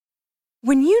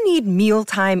When you need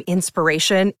mealtime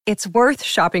inspiration, it's worth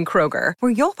shopping Kroger,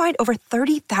 where you'll find over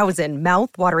 30,000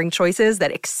 mouth-watering choices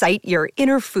that excite your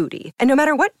inner foodie. And no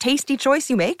matter what tasty choice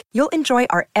you make, you'll enjoy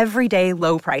our everyday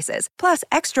low prices, plus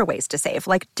extra ways to save,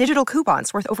 like digital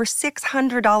coupons worth over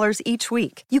 $600 each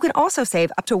week. You can also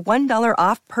save up to $1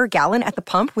 off per gallon at the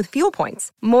pump with fuel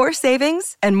points. More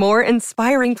savings and more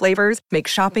inspiring flavors make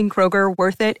shopping Kroger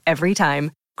worth it every time.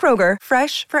 Kroger,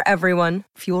 fresh for everyone.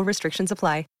 Fuel restrictions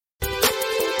apply.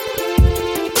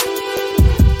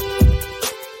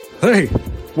 Hey,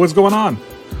 what's going on?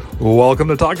 Welcome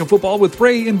to Talking Football with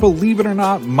Ray, and believe it or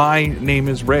not, my name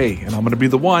is Ray, and I'm going to be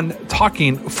the one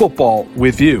talking football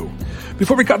with you.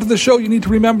 Before we cut to the show, you need to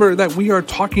remember that we are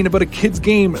talking about a kid's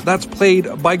game that's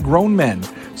played by grown men.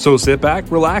 So sit back,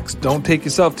 relax, don't take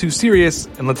yourself too serious,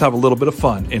 and let's have a little bit of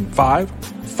fun in 5,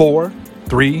 4,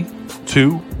 3,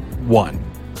 2, 1.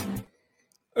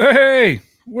 Hey!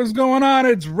 What's going on?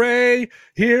 It's Ray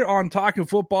here on Talking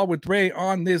Football with Ray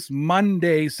on this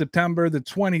Monday, September the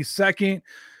 22nd,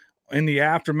 in the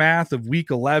aftermath of Week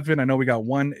 11. I know we got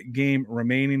one game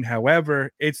remaining.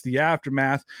 However, it's the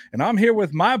aftermath, and I'm here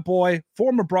with my boy,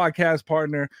 former broadcast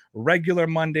partner, regular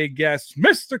Monday guest,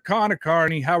 Mr. Conor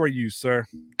Carney. How are you, sir?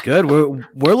 Good.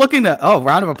 We're looking to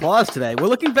round of applause today. We're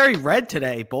looking very red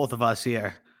today, both of us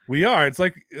here. We are. It's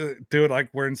like, dude, like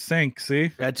we're in sync.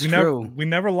 See, that's true. We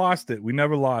never lost it.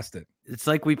 It's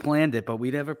like we planned it, but we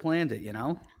never planned it, you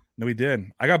know? No, we did.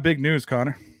 I got big news,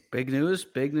 Connor. Big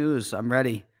news. I'm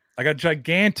ready. I got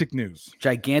gigantic news.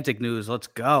 Let's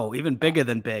go. Even bigger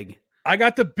than big. I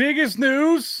got the biggest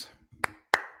news.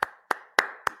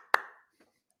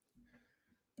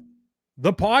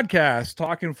 The podcast,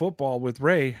 Talking Football with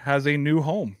Ray, has a new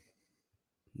home.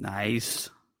 Nice.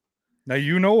 Now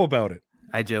you know about it.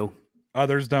 I do.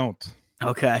 Others don't.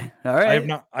 Okay. All right.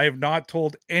 I have not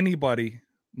told anybody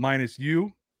minus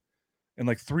you and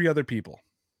like 3 other people.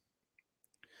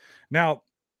 Now,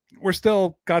 we're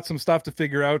still got some stuff to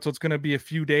figure out, so it's going to be a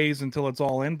few days until it's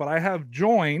all in, but I have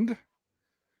joined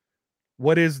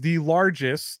what is the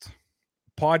largest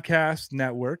podcast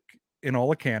network in all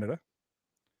of Canada.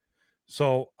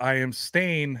 So I am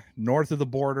staying north of the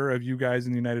border of you guys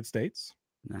in the United States.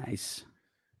 Nice.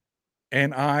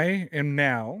 And I am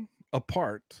now a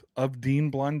part of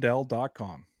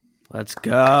DeanBlundell.com. Let's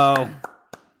go.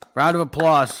 Round of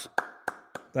applause.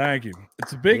 Thank you.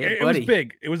 It's a big, it was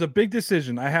big. It was a big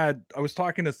decision. I was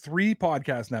talking to 3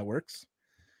 podcast networks,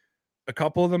 a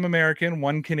couple of them American,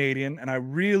 1 Canadian, and I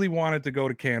really wanted to go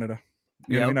to Canada.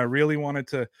 You know what I mean? I really wanted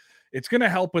to. It's going to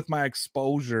help with my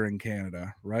exposure in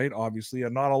Canada, right? Obviously,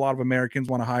 not a lot of Americans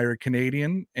want to hire a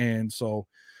Canadian, and so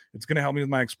it's going to help me with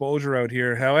my exposure out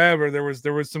here. However, there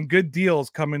was some good deals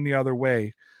coming the other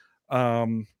way.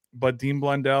 But Dean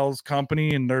Blundell's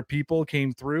company and their people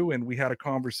came through, and we had a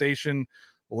conversation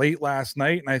late last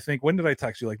night. And I think, when did I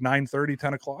text you? Like 9:30,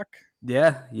 10 o'clock?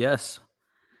 Yeah. Yes.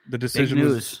 The decision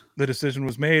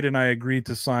was made, and I agreed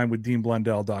to sign with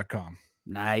DeanBlundell.com.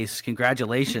 Nice.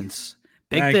 Congratulations.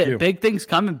 Big things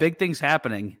coming, big things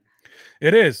happening.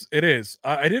 It is.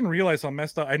 I didn't realize how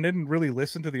messed up. I didn't really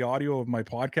listen to the audio of my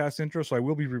podcast intro, so I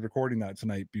will be re-recording that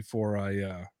tonight before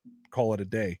I call it a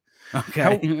day.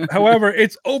 Okay. However,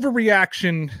 it's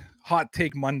Overreaction Hot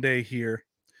Take Monday here.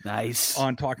 Nice.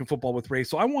 On Talking Football with Ray.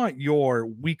 So I want your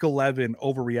Week 11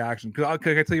 overreaction. Can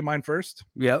I tell you mine first?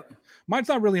 Yep. Mine's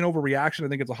not really an overreaction. I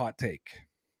think it's a hot take.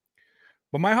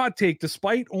 But my hot take,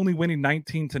 despite only winning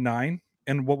 19-9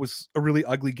 and what was a really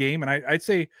ugly game, and I'd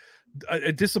say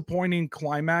a disappointing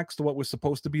climax to what was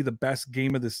supposed to be the best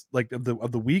game of this, like of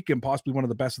the week, and possibly one of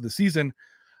the best of the season,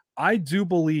 I do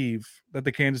believe that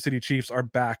the Kansas City Chiefs are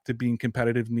back to being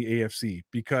competitive in the AFC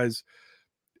because,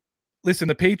 listen,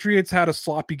 the Patriots had a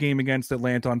sloppy game against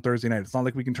Atlanta on Thursday night. It's not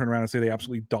like we can turn around and say they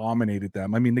absolutely dominated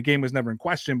them. I mean, the game was never in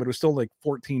question, but it was still like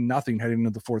 14-0 heading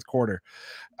into the fourth quarter.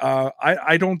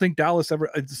 I don't think Dallas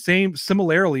ever,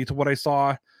 similarly to what I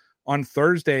saw on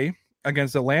Thursday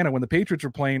against Atlanta when the Patriots were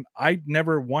playing, I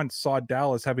never once saw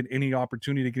Dallas having any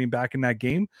opportunity to getting back in that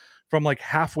game. From like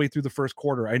halfway through the first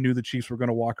quarter, I knew the Chiefs were going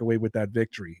to walk away with that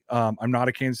victory. I'm not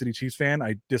a Kansas City Chiefs fan.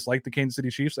 I dislike the Kansas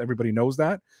City Chiefs. Everybody knows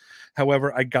that.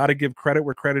 However, I got to give credit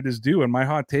where credit is due. And my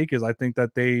hot take is I think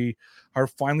that they are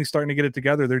finally starting to get it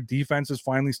together. Their defense is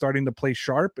finally starting to play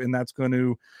sharp, and that's going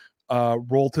to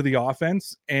roll to the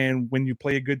offense. And when you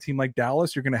play a good team like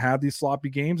Dallas, you're going to have these sloppy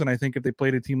games. And I think if they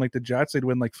played a team like the Jets, they'd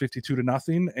win like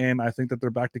 52-0. And I think that they're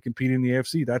back to competing in the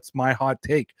AFC. That's my hot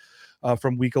take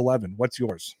from Week 11. What's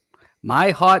yours?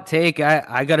 My hot take,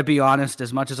 I got to be honest,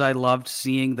 as much as I loved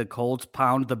seeing the Colts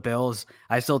pound the Bills,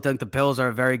 I still think the Bills are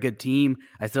a very good team.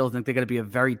 I still think they're going to be a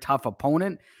very tough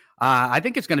opponent. I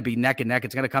think it's going to be neck and neck.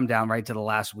 It's going to come down right to the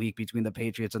last week between the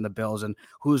Patriots and the Bills and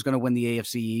who's going to win the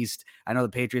AFC East. I know the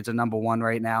Patriots are number one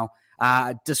right now.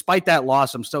 Despite that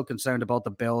loss, I'm still concerned about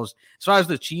the Bills. As far as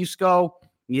the Chiefs go,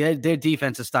 yeah, their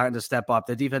defense is starting to step up.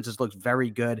 Their defenses look very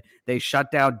good. They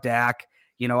shut down Dak.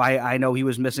 You know, I know he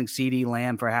was missing CeeDee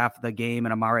Lamb for half of the game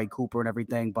and Amari Cooper and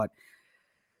everything, but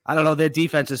I don't know. Their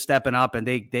defense is stepping up, and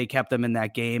they kept them in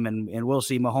that game. And we'll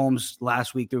see. Mahomes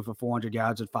last week threw for 400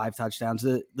 yards and 5 touchdowns.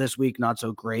 This week, not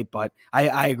so great, but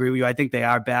I agree with you. I think they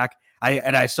are back.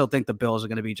 I still think the Bills are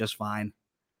going to be just fine.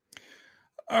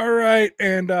 All right,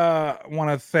 and I want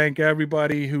to thank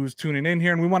everybody who's tuning in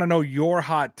here, and we want to know your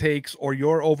hot takes or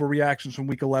your overreactions from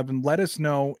Week 11. Let us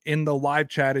know in the live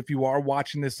chat if you are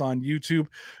watching this on YouTube.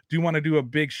 Do want to do a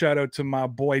big shout out to my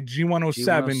boy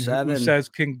G107, who says,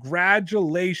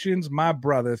 "Congratulations, my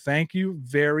brother! Thank you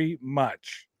very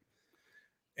much."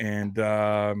 And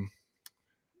 007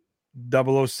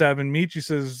 Michi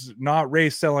says, "Not Ray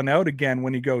selling out again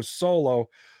when he goes solo."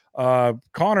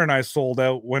 Conor and I sold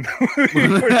out when we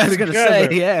were I was gonna say,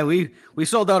 yeah, we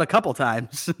sold out a couple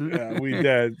times. Yeah, we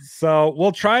did. So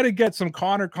we'll try to get some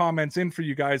Conor comments in for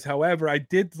you guys. However, I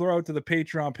did throw out to the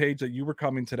Patreon page that you were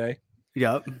coming today.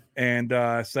 Yep. And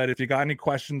said if you got any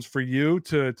questions for you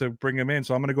to bring them in.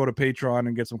 So I'm gonna go to Patreon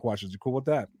and get some questions. You cool with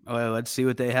that? Oh, well, let's see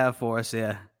what they have for us.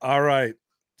 Yeah. All right.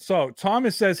 So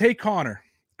Thomas says, "Hey Conor,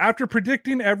 after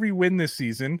predicting every win this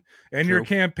season and your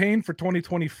campaign for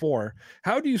 2024,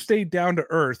 how do you stay down to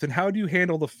earth and how do you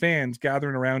handle the fans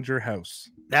gathering around your house?"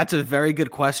 That's a very good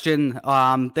question.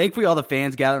 Thankfully, all the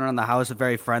fans gathering around the house are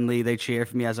very friendly. They cheer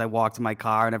for me as I walk to my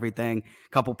car and everything. A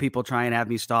couple people try and have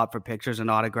me stop for pictures and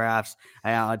autographs.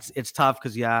 It's tough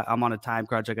because, yeah, I'm on a time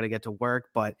crunch. I got to get to work.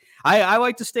 But I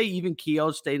like to stay even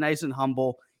keeled, stay nice and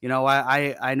humble. You know,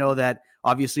 I know that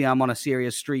obviously I'm on a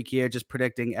serious streak here, just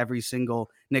predicting every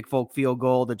single Nick Folk field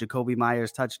goal, the Jacoby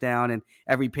Myers touchdown, and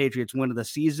every Patriots win of the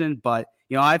season. But,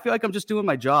 you know, I feel like I'm just doing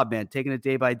my job, man, taking it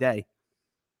day by day.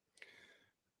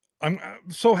 I'm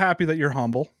so happy that you're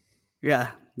humble. Yeah.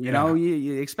 You know,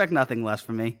 you expect nothing less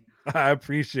from me. I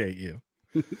appreciate you.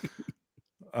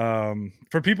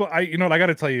 For people, I got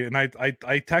to tell you, and I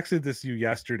texted this to you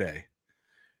yesterday,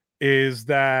 is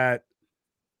that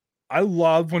I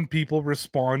love when people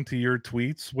respond to your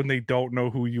tweets when they don't know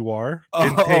who you are.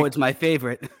 It's my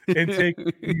favorite. And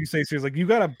you say seriously, like, you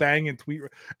got a bang and tweet.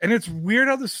 And it's weird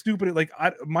how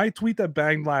my tweet that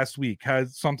banged last week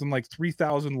has something like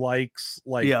 3,000 likes,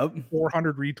 like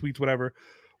 400 retweets, whatever.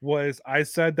 I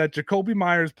said that Jacoby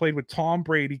Myers played with Tom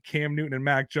Brady, Cam Newton, and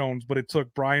Mac Jones, but it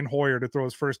took Brian Hoyer to throw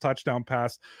his first touchdown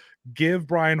pass. Give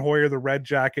Brian Hoyer the red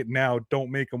jacket now. Don't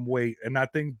make him wait. And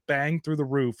that thing banged through the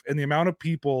roof. And the amount of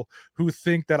people who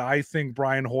think that I think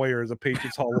Brian Hoyer is a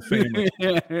Patriots Hall of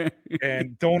Famer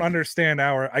and don't understand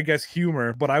our, I guess,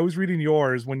 humor. But I was reading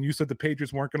yours when you said the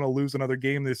Patriots weren't going to lose another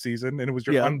game this season. And it was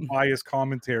your unbiased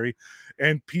commentary.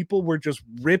 And people were just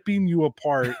ripping you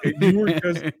apart. And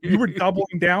you were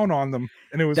doubling down on them.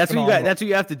 And it was that's what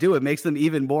you have to do. It makes them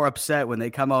even more upset when they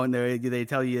come out and they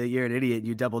tell you you're an idiot and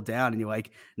you double down and you're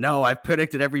like, no, I've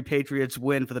predicted every Patriots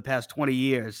win for the past 20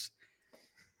 years.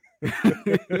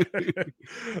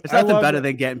 It's nothing better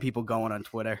than getting people going on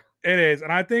Twitter. It is.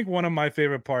 And I think one of my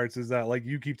favorite parts is that, like,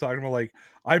 you keep talking about, like,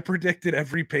 I predicted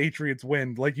every Patriots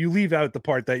win. Like, you leave out the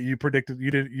part that you predicted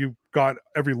you got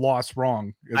every loss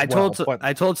wrong. I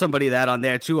told somebody that on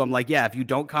there too. I'm like, yeah, if you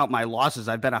don't count my losses,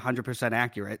 I've been 100%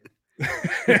 accurate.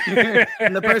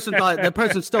 And the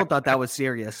person still thought that was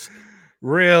serious.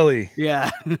 Really?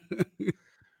 Yeah.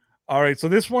 All right, so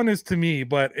this one is to me,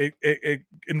 but it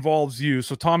involves you.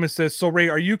 So Thomas says, "So Ray,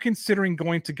 are you considering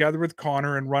going together with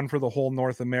Conor and run for the whole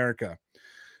North America?"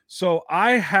 So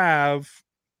I have,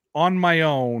 on my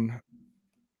own,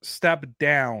 stepped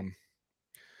down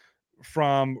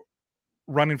from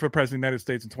running for president of the United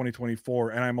States in 2024,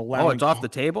 and I'm allowing. Oh, it's off the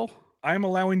table? I'm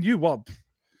allowing you. Well,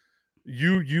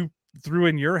 you threw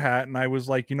in your hat, and I was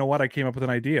like, you know what? I came up with an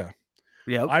idea.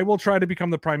 Yeah, I will try to become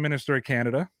the Prime Minister of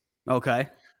Canada. Okay.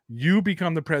 You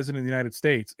become the president of the United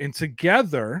States, and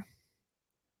together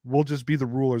we'll just be the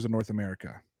rulers of North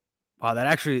America. Wow, that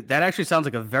actually sounds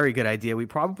like a very good idea. We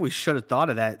probably should have thought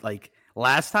of that like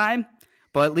last time,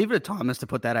 but leave it to Thomas to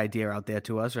put that idea out there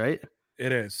to us, right?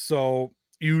 It is. So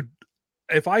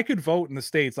if I could vote in the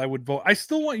States, I would vote. I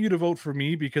still want you to vote for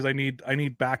me because I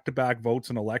need back-to-back votes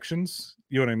in elections.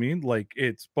 You know what I mean? Like,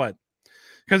 but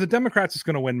because the Democrats is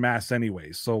going to win mass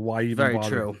anyways. So why even very bother?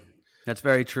 True. That's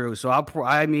very true. So are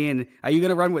you going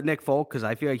to run with Nick Folk? Because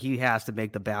I feel like he has to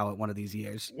make the ballot one of these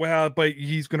years. Well, but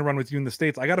he's going to run with you in the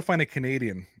States. I got to find a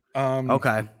Canadian.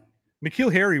 Okay.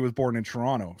 N'Keal Harry was born in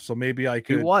Toronto, so maybe I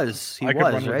could. He was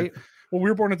right? Well, we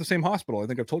were born at the same hospital. I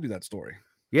think I've told you that story.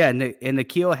 Yeah, and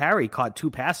N'Keal Harry caught 2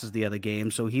 passes the other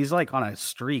game, so he's like on a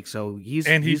streak. So he's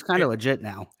kind of legit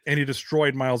now. And he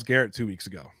destroyed Myles Garrett 2 weeks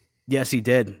ago. Yes, he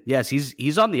did. Yes,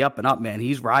 he's on the up and up, man.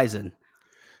 He's rising.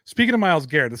 Speaking of Myles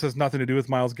Garrett, this has nothing to do with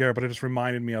Myles Garrett, but it just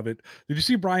reminded me of it. Did you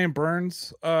see Brian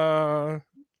Burns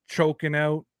choking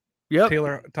out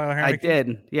Tyler Harrington? I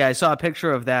did. Yeah, I saw a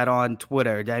picture of that on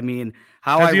Twitter. I mean,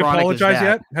 how has he ironic apologized is that?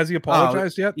 yet? Has he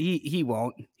apologized yet? He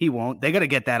won't. He won't. They got to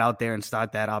get that out there and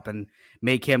start that up and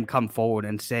make him come forward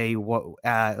and say what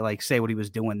he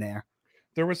was doing there.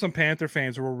 There were some Panther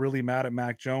fans who were really mad at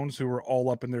Mac Jones, who were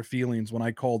all up in their feelings when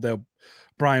I called out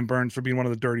Brian Burns for being one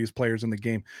of the dirtiest players in the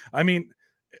game. I mean,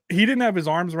 he didn't have his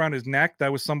arms around his neck.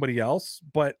 That was somebody else.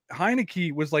 But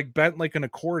Heineke was like bent like an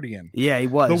accordion. Yeah, he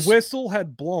was. The whistle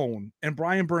had blown, and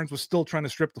Brian Burns was still trying to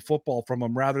strip the football from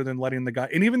him rather than letting the guy.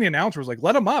 And even the announcer was like,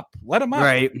 "Let him up, let him up."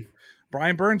 Right,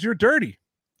 Brian Burns, you're dirty.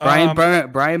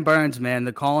 Brian Burns, man,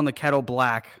 they're calling the kettle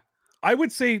black. I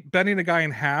would say bending a guy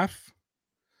in half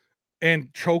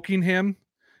and choking him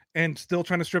and still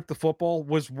trying to strip the football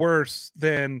was worse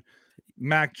than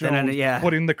Mac Jones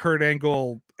putting the Kurt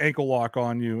Angle ankle lock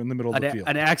on you in the middle of the field.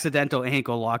 An accidental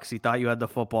ankle lock because he thought you had the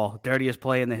football. Dirtiest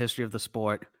play in the history of the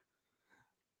sport.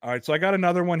 All right, so I got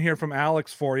another one here from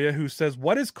Alex for you, who says,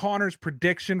 what is Connor's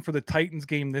prediction for the Titans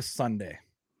game this Sunday?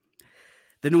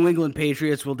 The New England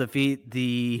Patriots will defeat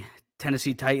the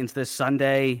Tennessee Titans this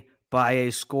Sunday by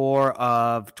a score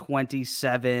of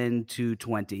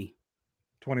 27-20.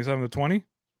 27-20?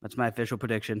 That's my official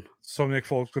prediction. So Nick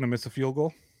Folk's going to miss a field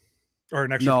goal? Or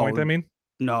an extra point, I mean?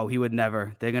 No, he would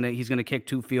never. He's gonna kick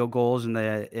 2 field goals and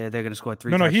they're gonna score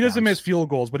 3. No, he doesn't miss field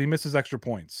goals, but he misses extra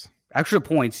points. Extra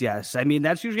points, yes. I mean,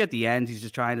 that's usually at the end. He's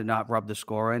just trying to not rub the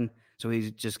score in, so he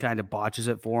just kind of botches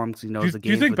it for him because he knows the game.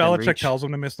 Do you think Belichick tells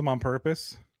him to miss them on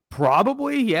purpose?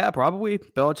 Probably, yeah, probably.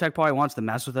 Belichick probably wants to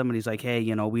mess with him, and he's like, "Hey,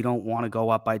 we don't want to go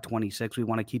up by 26. We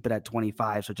want to keep it at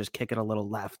 25, so just kick it a little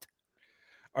left."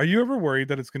 Are you ever worried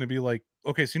that it's going to be like,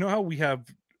 okay, so you know how we have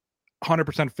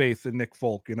 100% faith in Nick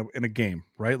Folk in a game,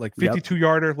 right? Like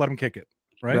 52-yarder, let him kick it,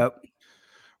 right? Yep.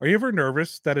 Are you ever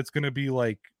nervous that it's going to be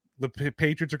like the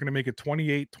Patriots are going to make it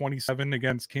 28-27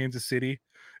 against Kansas City,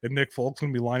 and Nick Folk's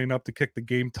going to be lining up to kick the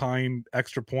game-tying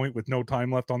extra point with no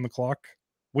time left on the clock?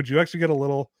 Would you actually get a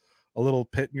little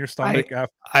pit in your stomach?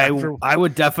 I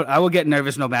would get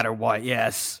nervous no matter what.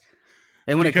 Yes,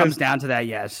 and when it comes down to that,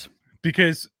 yes,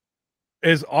 because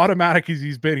as automatic as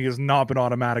he's been, he has not been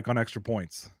automatic on extra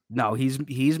points. No, he's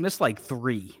missed like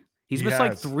 3. He's missed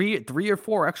like three or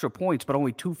 4 extra points, but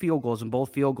only 2 field goals, and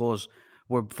both field goals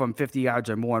were from 50 yards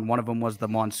or more, and one of them was the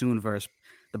monsoon versus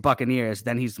the Buccaneers.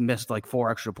 Then he's missed like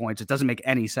 4 extra points. It doesn't make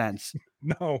any sense.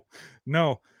 No.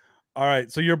 All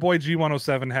right, so your boy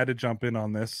G107 had to jump in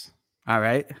on this. All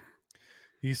right.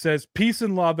 He says, peace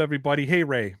and love, everybody. Hey,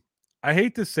 Ray, I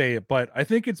hate to say it, but I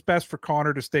think it's best for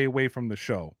Conor to stay away from the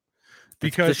show.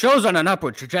 Because the show's on an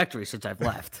upward trajectory since I've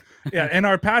left. Yeah, and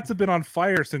our Pats have been on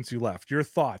fire since you left. Your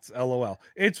thoughts, LOL.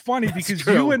 It's funny because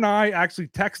true. You and I actually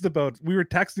we were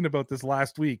texting about this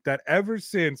last week, that ever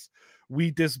since we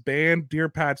disbanded Dear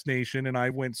Pats Nation and I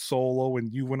went solo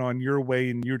and you went on your way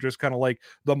and you're just kind of like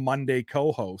the Monday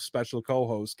co-host, special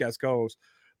co-host, guest co-host.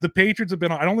 The Patriots have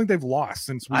been on. I don't think they've lost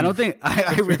since we. I don't think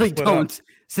I really don't. Up.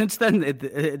 Since then,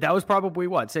 that was probably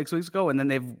 6 weeks ago, and then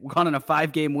they've gone on a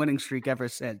 5-game winning streak ever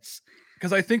since.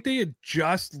 Because I think they had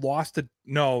just lost to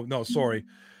sorry.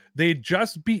 They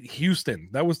just beat Houston.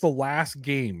 That was the last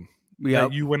game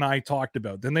that you and I talked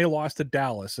about. Then they lost to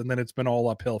Dallas, and then it's been all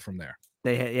uphill from there.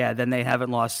 Then they haven't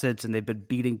lost since, and they've been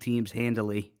beating teams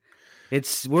handily.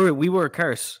 We were a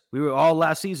curse. We were all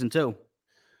last season too.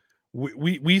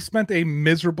 We spent a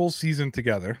miserable season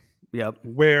together. Yep.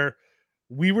 Where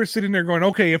we were sitting there going,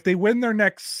 okay, if they win their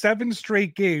next 7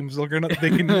 straight games, they'll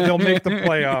make the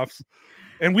playoffs.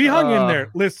 And we hung in there.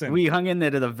 Listen, we hung in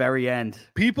there to the very end.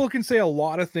 People can say a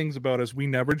lot of things about us. We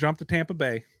never jumped to Tampa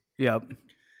Bay. Yep.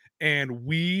 And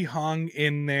we hung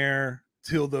in there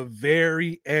till the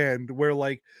very end, where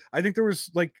I think there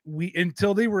was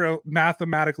until they were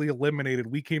mathematically eliminated,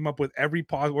 we came up with every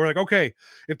positive. We're like, okay,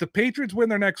 if the Patriots win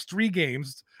their next 3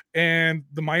 games and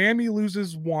the Miami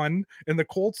loses 1 and the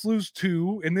Colts lose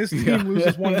 2 and this team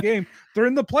loses 1 game, they're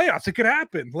in the playoffs. It could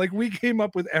happen. We came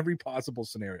up with every possible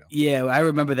scenario. Yeah, I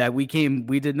remember that. We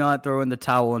did not throw in the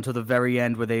towel until the very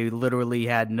end, where they literally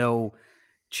had no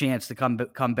chance to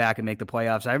come back and make the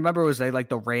playoffs. I remember it was like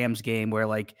the Rams game where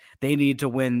they needed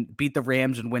to beat the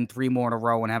Rams and win 3 more in a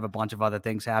row and have a bunch of other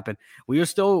things happen. We were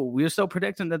still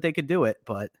predicting that they could do it,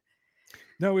 but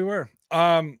no, we were.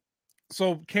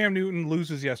 So Cam Newton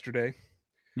loses yesterday.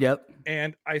 Yep.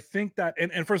 And I think that,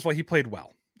 and first of all, he played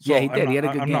well. Yeah, So he did. He had a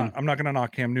good game. I'm not going to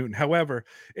knock Cam Newton. However,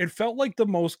 it felt like the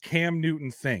most Cam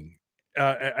Newton thing.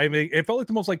 I mean, it felt like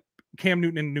the most like Cam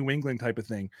Newton in New England type of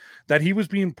thing, that he was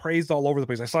being praised all over the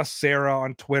place. I saw Sarah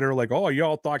on Twitter like, "Oh,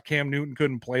 y'all thought Cam Newton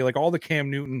couldn't play." Like all the Cam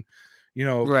Newton,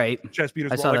 Right. chest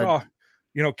beaters I were saw like,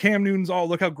 that. "Oh, Cam Newton's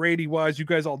look how great he was. You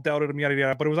guys all doubted him, yada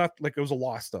yada." But it was not like it was a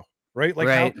loss though. Right. Like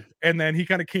how, Right. and then he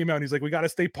kind of came out and he's like, we got to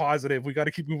stay positive. We got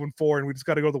to keep moving forward. And we just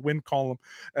got to go to the win column.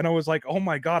 And I was like, oh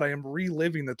my God, I am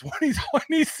reliving the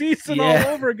 2020 season all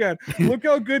over again. Look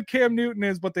how good Cam Newton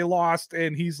is, but they lost.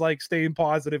 And he's like staying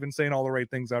positive and saying all the right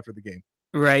things after the game.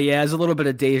 Right. Yeah. It's a little bit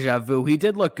of deja vu. He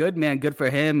did look good, man. Good for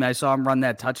him. I saw him run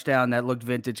that touchdown that looked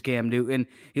vintage Cam Newton.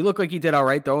 He looked like he did all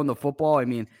right throwing the football. I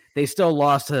mean, they still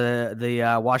lost to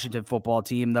the Washington football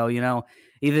team, though.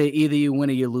 Either you win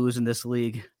or you lose in this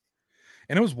league.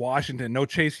 And it was Washington. No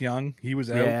Chase Young. He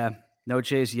was out. Yeah. No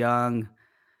Chase Young.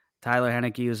 Tyler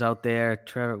Heineke was out there.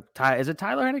 Is it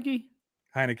Tyler Heineke?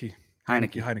 Heineke. Yeah.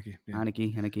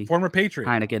 Heineke. Former Patriot.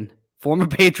 Heineken. Former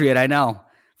Patriot, I know.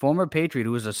 Former Patriot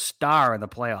who was a star in the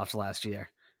playoffs last year.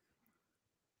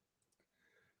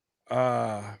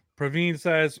 Praveen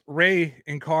says, Ray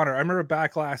and Conor, I remember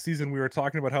back last season we were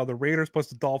talking about how the Raiders plus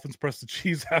the Dolphins plus the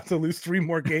Chiefs have to lose 3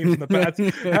 more games and the Pats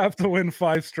have to win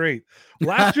 5 straight.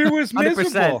 Last year was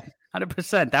miserable.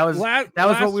 100%. That was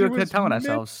what we were telling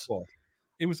ourselves.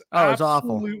 It was awful.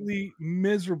 absolutely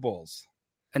miserable.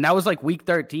 And that was like week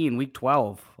 13, week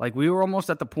 12. Like we were almost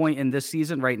at the point in this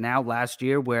season right now, last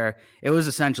year, where it was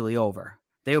essentially over.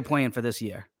 They were playing for this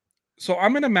year. So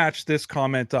I'm going to match this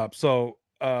comment up. So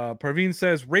Praveen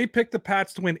says, Ray picked the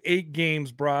Pats to win 8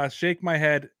 games, brah. Shake my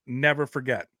head. Never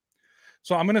forget.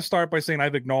 So I'm going to start by saying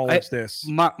I've acknowledged this.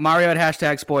 Mario at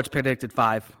hashtag sports predicted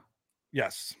 5.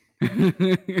 Yes.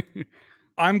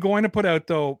 I'm going to put out,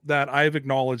 though, that I've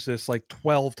acknowledged this like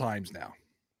 12 times now.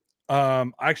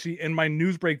 Actually, in my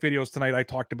news break videos tonight, I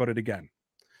talked about it again.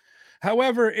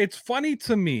 However, it's funny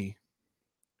to me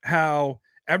how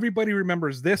everybody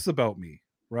remembers this about me,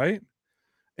 right?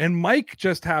 And Mike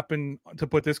just happened to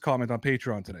put this comment on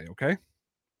Patreon today, okay?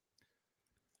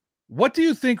 What do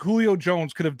you think Julio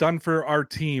Jones could have done for our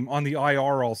team on the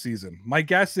IR all season? My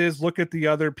guess is look at the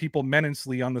other people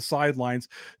menacingly on the sidelines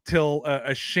till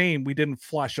a shame we didn't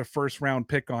flush a first-round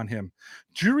pick on him.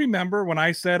 Do you remember when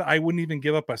I said I wouldn't even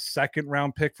give up a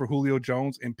second-round pick for Julio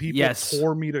Jones and people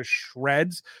tore me to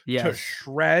shreds? To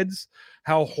shreds.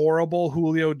 How horrible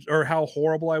how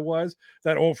horrible I was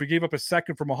that, if we gave up a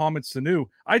second for Mohamed Sanu.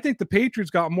 I think the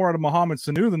Patriots got more out of Mohamed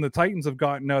Sanu than the Titans have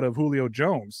gotten out of Julio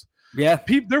Jones. Yeah.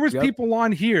 There was people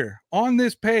on here on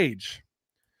this page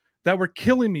that were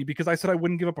killing me because I said I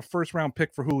wouldn't give up a first round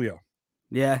pick for Julio.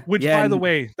 Yeah. Which, by the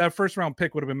way, that first round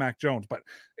pick would have been Mac Jones. But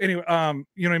anyway,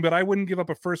 but I wouldn't give up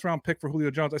a first round pick for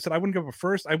Julio Jones. I said I wouldn't give up a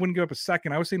first. I wouldn't give up a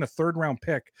second. I was saying a third round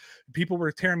pick. People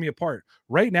were tearing me apart.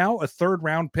 Right now, a third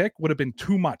round pick would have been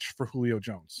too much for Julio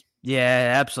Jones.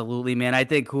 Yeah, absolutely, man. I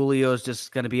think Julio's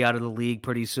just going to be out of the league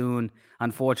pretty soon.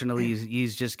 Unfortunately,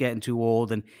 he's just getting too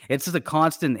old, and it's the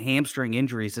constant hamstring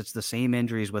injuries. It's the same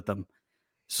injuries with him.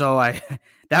 So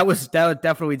that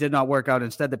definitely did not work out.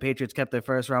 Instead, the Patriots kept their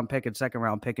first round pick and second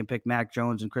round pick and picked Mac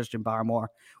Jones and Christian Barmore,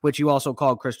 which you also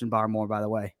called Christian Barmore, by the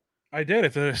way. I did.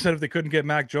 If they couldn't get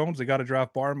Mac Jones, they got to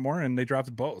draft Barmore, and they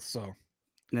drafted both. So, and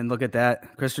then look at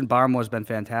that. Christian Barmore's been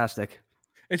fantastic.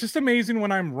 It's just amazing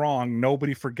when I'm wrong,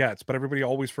 nobody forgets, but everybody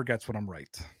always forgets when I'm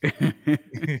right.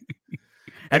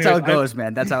 That's how it goes,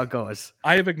 man. That's how it goes.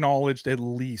 I have acknowledged at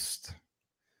least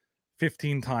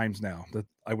 15 times now that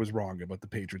I was wrong about the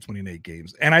Patriots winning 8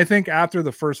 games. And I think after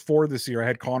the first 4 this year, I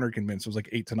had Conor convinced it was like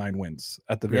 8 to 9 wins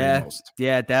at the very most.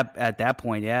 Yeah, at that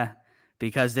point, yeah.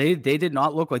 Because they did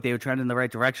not look like they were trending in the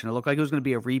right direction. It looked like it was going to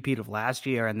be a repeat of last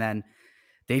year, and then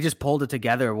they just pulled it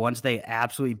together. Once they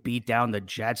absolutely beat down the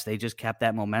Jets, they just kept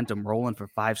that momentum rolling for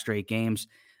 5 straight games.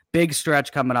 Big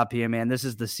stretch coming up here, man. This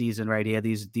is the season right here.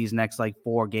 These next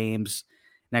 4 games,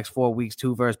 next 4 weeks,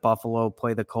 2 versus Buffalo,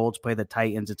 play the Colts, play the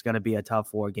Titans. It's going to be a tough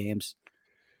 4 games.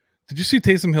 Did you see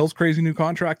Taysom Hill's crazy new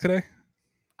contract today?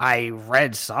 I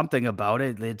read something about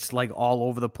it. It's like all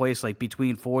over the place, like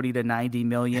between 40 to 90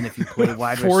 million if you play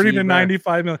wide receiver. 40 to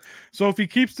 95 million. So if he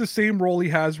keeps the same role he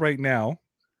has right now,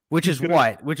 which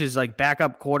is like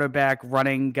backup quarterback,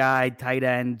 running guy, tight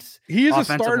end. He is a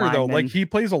starter though. Like he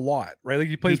plays a lot, right? Like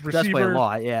he plays receiver, does play a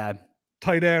lot, yeah.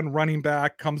 Tight end, running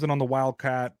back, comes in on the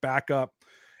wildcat, backup.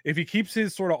 If he keeps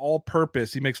his sort of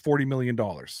all-purpose, he makes $40 million.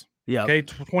 Yeah. Okay,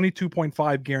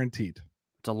 22.5 guaranteed.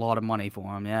 It's a lot of money for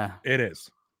him. Yeah, it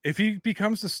is. If he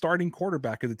becomes the starting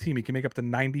quarterback of the team, he can make up to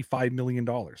 $95 million,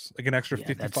 like an extra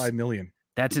 $55 million.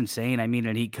 That's insane. I mean,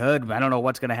 and he could. I don't know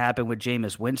what's going to happen with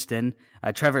Jameis Winston.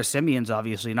 Trevor Simeon's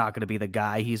obviously not going to be the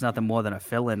guy. He's nothing more than a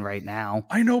fill-in right now.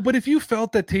 I know, but if you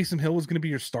felt that Taysom Hill was going to be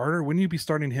your starter, wouldn't you be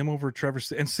starting him over Trevor?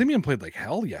 And Simeon played like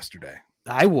hell yesterday.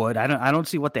 I would. I don't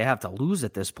see what they have to lose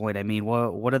at this point. I mean,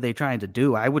 what are they trying to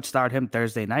do? I would start him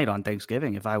Thursday night on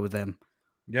Thanksgiving if I were them.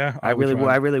 Yeah, I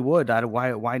really would.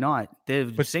 Why not?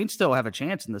 The Saints still have a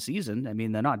chance in the season. I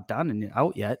mean, they're not done and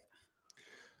out yet.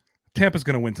 Tampa's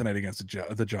going to win tonight against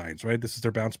the Giants, right? This is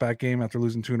their bounce back game after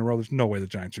losing 2 in a row. There's no way the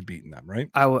Giants are beating them, right?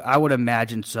 I would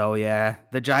imagine so, yeah.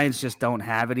 The Giants just don't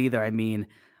have it either. I mean,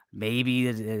 maybe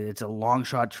it's a long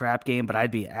shot trap game, but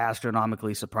I'd be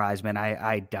astronomically surprised, man.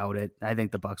 I doubt it. I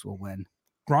think the Bucs will win.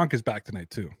 Gronk is back tonight,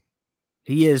 too.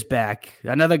 He is back.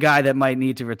 Another guy that might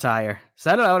need to retire.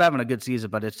 Started out having a good season,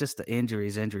 but it's just the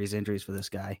injuries for this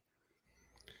guy.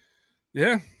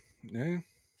 Yeah.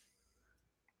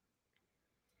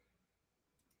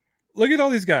 Look at all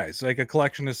these guys, like a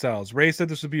collection of cells. Ray said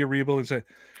this would be a rebuild. And said,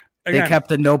 again, they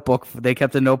kept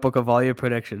a notebook of all your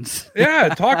predictions. Yeah,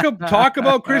 talk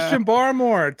about Christian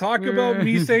Barmore. Talk about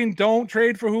me saying don't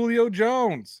trade for Julio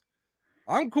Jones.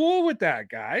 I'm cool with that,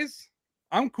 guys.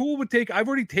 I'm cool with I've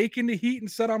already taken the heat and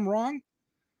said I'm wrong.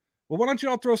 Well, why don't you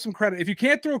all throw some credit? If you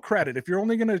can't throw credit, if you're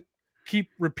only going to keep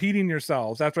repeating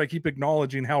yourselves after I keep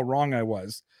acknowledging how wrong I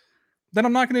was, then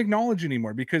I'm not going to acknowledge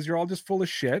anymore because you're all just full of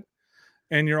shit.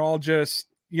 And you're all just,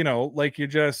 you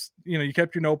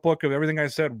kept your notebook of everything I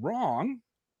said wrong.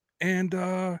 And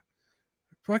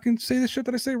fucking say the shit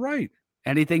that I say right.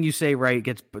 Anything you say right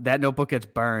that notebook gets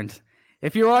burned.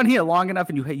 If you're on here long enough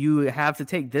and you have to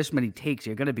take this many takes,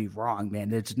 you're going to be wrong,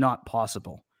 man. It's not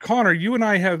possible. Connor, you and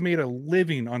I have made a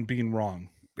living on being wrong.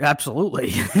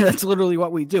 Absolutely. That's literally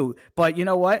what we do. But you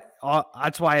know what?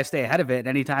 That's why I stay ahead of it. And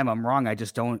anytime I'm wrong, I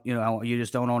just don't, you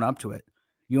just don't own up to it.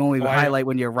 You only highlight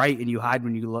when you're right, and you hide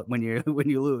when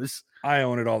you lose. I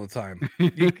own it all the time.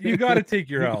 You got to take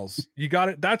your L's. You got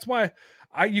it. That's why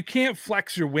you can't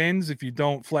flex your wins if you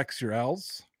don't flex your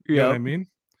L's. You know what I mean?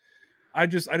 I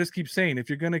just keep saying if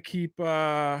you're gonna keep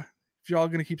if y'all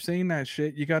gonna keep saying that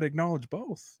shit, you got to acknowledge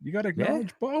both. You got to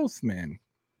acknowledge both, man.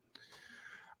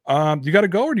 You got to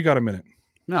go or do you got a minute?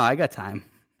 No, I got time.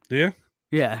 Do you?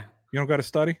 Yeah. You don't got to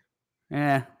study?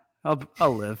 Yeah,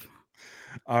 I'll live.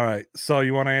 All right. So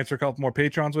you want to answer a couple more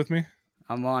Patrons with me?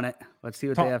 I'm on it. Let's see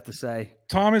what they have to say.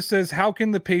 Thomas says, how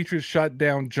can the Patriots shut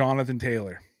down Jonathan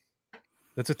Taylor?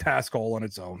 That's a task all on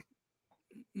its own.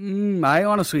 I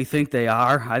honestly think they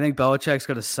are. I think Belichick's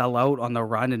going to sell out on the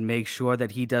run and make sure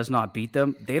that he does not beat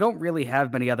them. They don't really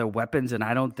have many other weapons, and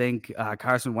I don't think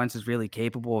Carson Wentz is really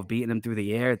capable of beating him through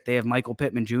the air. They have Michael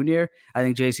Pittman Jr. I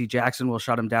think J.C. Jackson will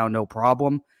shut him down no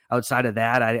problem. Outside of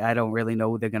that, I don't really know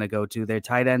who they're going to go to. Their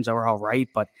tight ends are all right,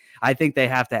 but I think they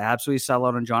have to absolutely sell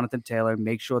out on Jonathan Taylor,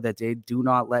 make sure that they do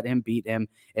not let him beat him,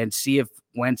 and see if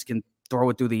Wentz can throw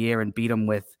it through the air and beat him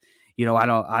with, I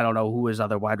don't know who his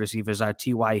other wide receivers are.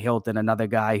 T.Y. Hilton, another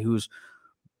guy who's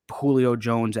Julio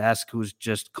Jones-esque, who's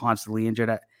just constantly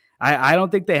injured. I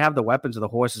don't think they have the weapons or the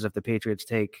horses if the Patriots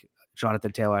take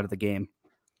Jonathan Taylor out of the game.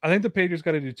 I think the Patriots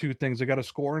got to do two things. They got to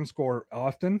score and score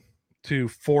often to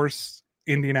force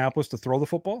Indianapolis to throw the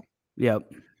football.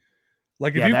 Yep.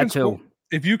 Like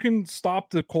if you can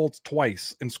stop the Colts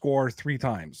twice and score 3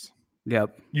 times,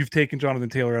 you've taken Jonathan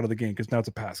Taylor out of the game because now it's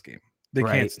a pass game. They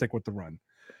can't stick with the run.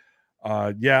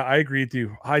 Yeah, I agree with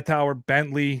you. Hightower,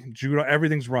 Bentley, Judah,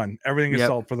 everything's run. Everything is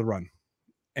sold for the run.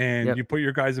 And you put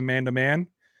your guys in man-to-man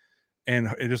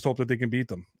and just hope that they can beat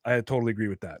them. I totally agree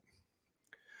with that.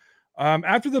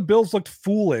 After the Bills looked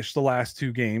foolish the last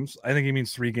 2 games, I think he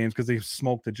means 3 games because they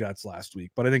smoked the Jets last week.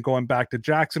 But I think going back to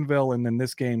Jacksonville and then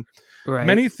this game,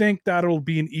 many think that it'll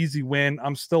be an easy win.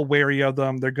 I'm still wary of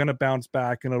them. They're going to bounce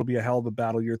back and it'll be a hell of a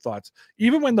battle. Your thoughts?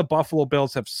 Even when the Buffalo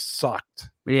Bills have sucked,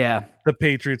 the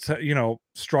Patriots,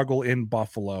 struggle in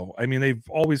Buffalo. I mean, they've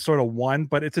always sort of won,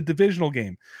 but it's a divisional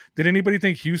game. Did anybody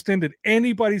think did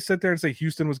anybody sit there and say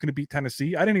Houston was going to beat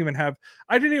Tennessee? I didn't even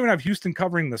have Houston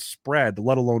covering the spread,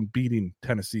 let alone beating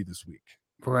Tennessee this week.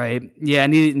 Right. Yeah,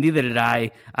 neither did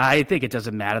I. I think it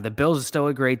doesn't matter. The Bills are still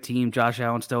a great team. Josh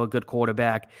Allen's still a good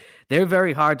quarterback. They're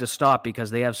very hard to stop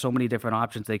because they have so many different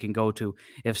options they can go to.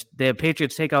 If the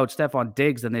Patriots take out Stephon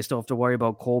Diggs, then they still have to worry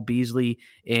about Cole Beasley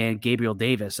and Gabriel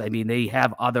Davis. I mean, they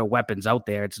have other weapons out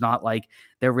there. It's not like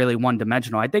they're really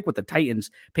one-dimensional. I think with the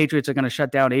Titans, Patriots are going to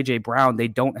shut down A.J. Brown. They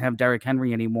don't have Derrick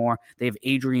Henry anymore. They have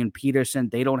Adrian Peterson.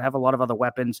 They don't have a lot of other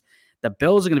weapons. The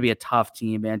Bills are going to be a tough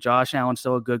team, man. Josh Allen's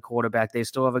still a good quarterback. They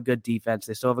still have a good defense.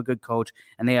 They still have a good coach,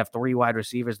 and they have 3 wide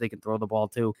receivers they can throw the ball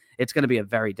to. It's going to be a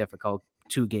very difficult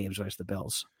 2 games versus the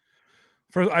Bills.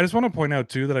 I just want to point out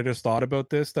too that I just thought about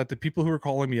this, that the people who are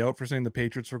calling me out for saying the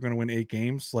Patriots were going to win 8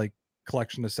 games, like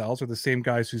collection of cells, are the same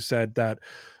guys who said that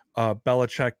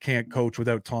Belichick can't coach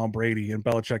without Tom Brady and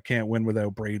Belichick can't win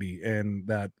without Brady, and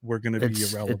that we're going to be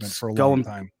irrelevant for a long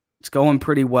time. It's going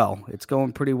pretty well. It's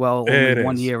going pretty well. Only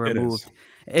 1 year removed.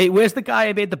 Hey, where's the guy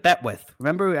I made the bet with?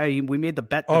 Remember, we made the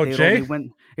bet that they'd Jay? only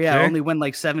win. Yeah, Jay? only win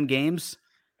like 7 games.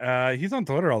 He's on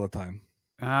Twitter all the time.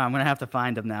 I'm gonna have to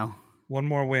find him now. One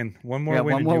more win. One more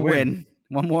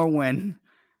win.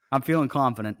 I'm feeling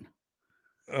confident.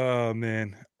 Oh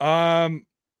man.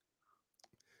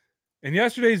 In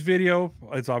yesterday's video,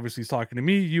 it's obviously talking to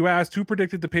me. You asked who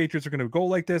predicted the Patriots are going to go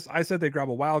like this. I said they grab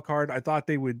a wild card. I thought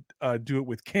they would do it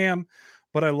with Cam,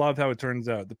 but I loved how it turns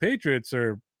out. The Patriots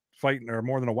are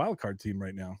more than a wild card team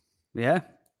right now. Yeah.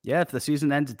 If the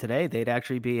season ended today, they'd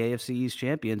actually be AFC East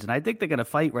champions. And I think they're going to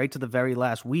fight right to the very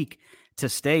last week to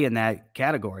stay in that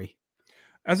category.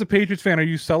 As a Patriots fan, are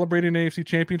you celebrating an AFC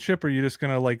championship, or are you just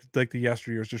going to like the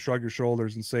yesteryears, just shrug your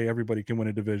shoulders and say everybody can win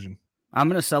a division? I'm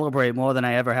going to celebrate more than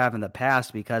I ever have in the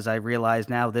past, because I realize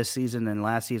now this season and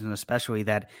last season especially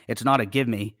that it's not a give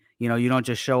me. You know, you don't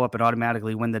just show up and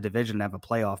automatically win the division and have a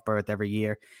playoff berth every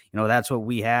year. You know, that's what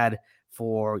we had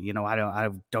for, I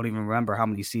don't even remember how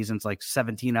many seasons, like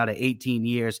 17 out of 18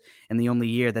 years. And the only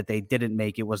year that they didn't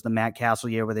make it was the Matt Castle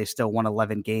year, where they still won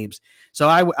 11 games. So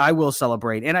I will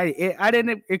celebrate. And I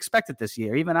didn't expect it this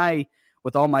year. Even I,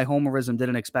 with all my homerism,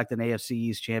 didn't expect an AFC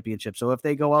East championship. So if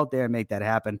they go out there and make that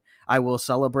happen, I will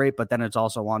celebrate, but then it's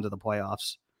also on to the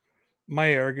playoffs.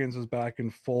 My arrogance is back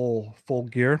in full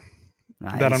gear.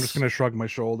 Nice. That I'm just going to shrug my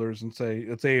shoulders and say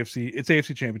it's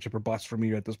AFC championship or bust for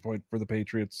me at this point for the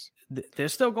Patriots. They're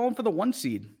still going for the 1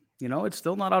 seed. You know, it's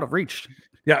still not out of reach.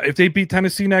 Yeah, if they beat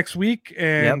Tennessee next week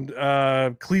and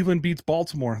Cleveland beats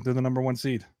Baltimore, they're the number 1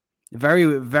 seed.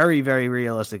 Very, very, very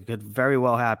realistic. Could very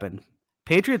well happen.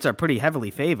 Patriots are pretty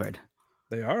heavily favored.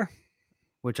 They are.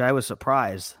 Which I was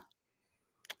surprised.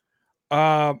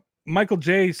 Michael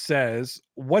J says,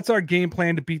 what's our game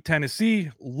plan to beat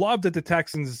Tennessee? Love that the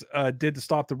Texans did to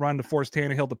stop the run to force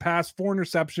Tannehill to pass. 4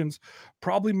 interceptions.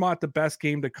 Probably not the best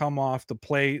game to come off to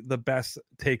play the best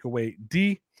takeaway.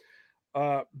 D.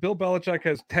 Bill Belichick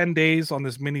has 10 days on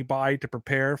this mini bye to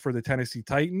prepare for the Tennessee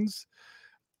Titans.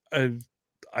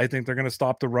 I think they're going to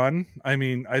stop the run. I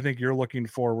mean, I think you're looking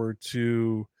forward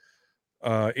to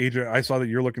Adrian. I saw that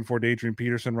you're looking forward to Adrian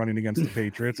Peterson running against the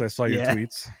Patriots. I saw your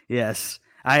tweets. Yes.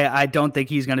 I don't think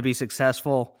he's going to be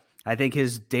successful. I think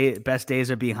his best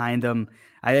days are behind him.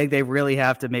 I think they really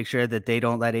have to make sure that they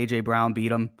don't let A.J. Brown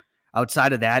beat him.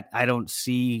 Outside of that, I don't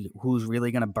see who's really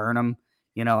going to burn him.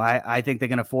 You know, I think they're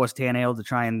going to force Tannehill to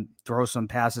try and throw some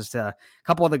passes to a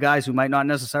couple of the guys who might not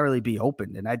necessarily be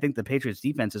open. And I think the Patriots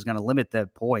defense is going to limit the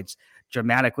points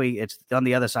dramatically. It's on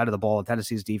the other side of the ball.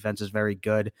 Tennessee's defense is very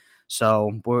good.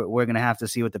 So we're going to have to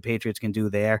see what the Patriots can do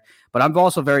there. But I'm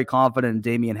also very confident in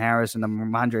Damian Harris and the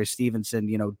Ramondre Stevenson,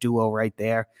 duo right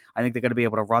there. I think they're going to be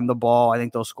able to run the ball. I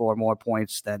think they'll score more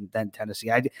points than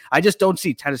Tennessee. I just don't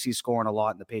see Tennessee scoring a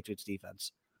lot in the Patriots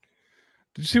defense.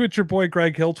 Did you see what your boy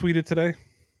Greg Hill tweeted today?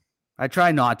 I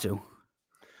try not to.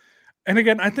 And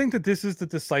again, I think that this is the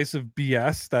decisive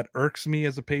BS that irks me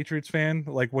as a Patriots fan.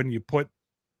 Like when you put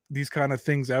these kind of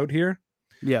things out here.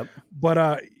 Yep.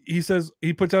 But he says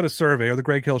he puts out a survey, or the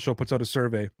Greg Hill Show puts out a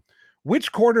survey.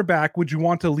 Which quarterback would you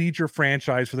want to lead your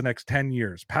franchise for the next 10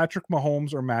 years? Patrick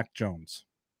Mahomes or Mac Jones?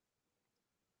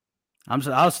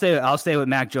 I'll stay with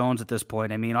Mac Jones at this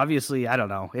point. I mean, obviously, I don't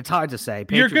know. It's hard to say.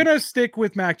 You're gonna stick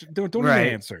with Mac. Don't even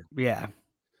answer. Yeah,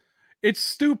 it's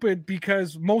stupid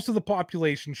because most of the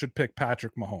population should pick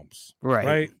Patrick Mahomes.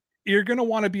 Right. You're gonna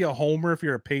want to be a homer if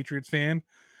you're a Patriots fan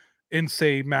and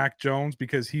say Mac Jones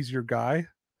because he's your guy.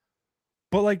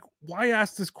 But like, why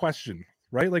ask this question?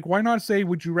 Right? Like, why not say,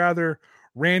 would you rather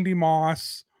Randy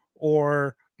Moss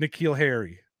or N'Keal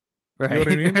Harry? Right. You know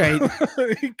what I mean?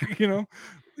 Right.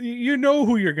 You know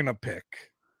who you're gonna pick.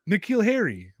 N'Keal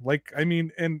Harry. Like, I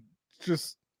mean, and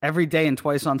just every day and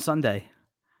twice on Sunday.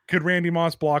 Could Randy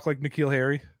Moss block like N'Keal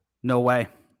Harry? No way.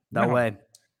 No way.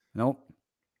 Nope.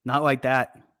 Not like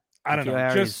that. I don't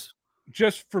know.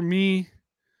 Just for me,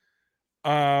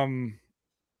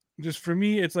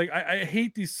 it's like I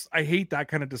hate these. I hate that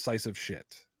kind of decisive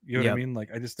shit. You know what I mean? Like,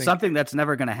 I just think something that's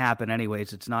never going to happen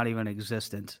anyways. It's not even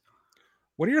existent.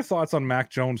 What are your thoughts on Mac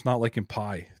Jones not liking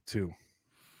pie too?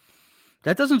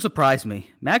 That doesn't surprise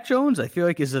me. Mac Jones, I feel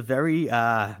like, is a very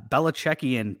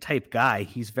Belichickian type guy.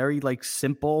 He's very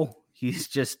simple. He's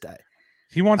just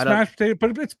he wants mashed potato,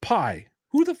 but it's pie.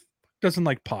 Who the doesn't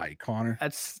like pie, Connor?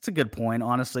 That's a good point.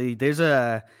 Honestly, there's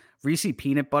a Reese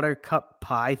peanut butter cup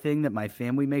pie thing that my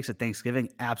family makes at Thanksgiving.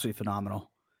 Absolutely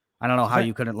phenomenal. I don't know how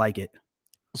you couldn't like it.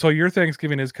 So your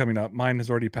Thanksgiving is coming up. Mine has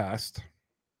already passed.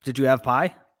 Did you have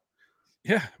pie?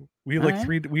 Yeah, we had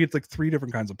like three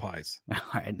different kinds of pies. All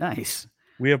right, nice.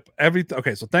 We have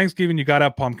okay, so Thanksgiving you gotta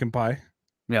have pumpkin pie.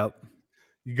 Yep.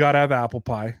 You gotta have apple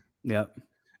pie. Yep.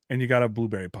 And you gotta have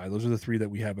blueberry pie. Those are the three that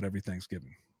we have at every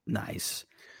Thanksgiving. Nice.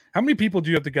 How many people do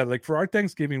you have together? Like for our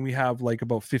Thanksgiving, we have like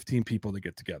about 15 people that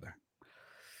get together.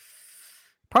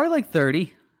 Probably like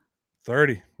 30.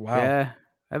 30. Wow. Yeah.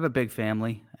 I have a big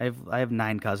family. I have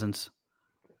 9 cousins.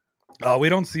 Oh, we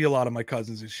don't see a lot of my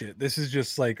cousins and shit. This is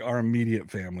just like our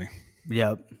immediate family.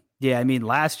 Yep. Yeah, I mean,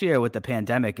 last year with the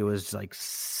pandemic, it was like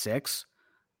 6,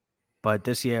 but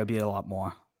this year it'll be a lot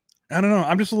more. I don't know.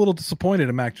 I'm just a little disappointed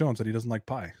in Mac Jones that he doesn't like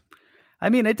pie. I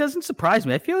mean, it doesn't surprise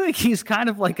me. I feel like he's kind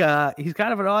of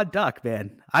an odd duck,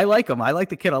 man. I like him. I like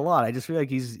the kid a lot. I just feel like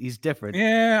he's different.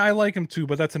 Yeah, I like him too,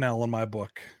 but that's an L in my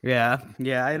book. Yeah,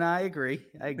 and I agree.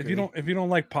 If you don't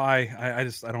like pie,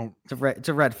 I don't. It's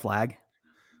a red flag.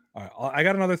 All right, I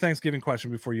got another Thanksgiving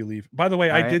question before you leave. By the way,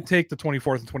 I did take the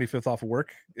 24th and 25th off of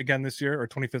work again this year, or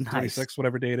 25th and 26th,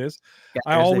 whatever day it is. Yeah,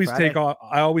 I always take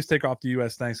off the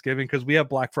U.S. Thanksgiving because we have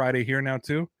Black Friday here now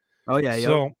too. Oh yeah,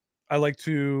 so I like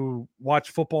to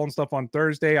watch football and stuff on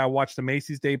Thursday. I watch the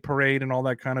Macy's Day Parade and all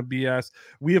that kind of BS.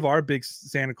 We have our big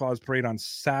Santa Claus parade on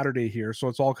Saturday here, so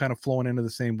it's all kind of flowing into the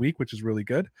same week, which is really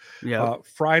good. Yeah.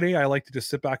 Friday, I like to just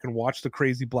sit back and watch the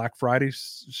crazy Black Friday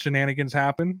shenanigans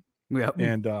happen. Yeah.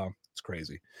 And it's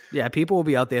crazy. Yeah, people will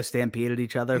be out there stampeded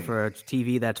each other for a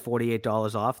TV that's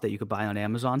 $48 off that you could buy on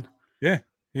Amazon. Yeah.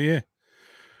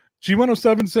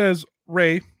 G107 says,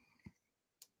 Ray,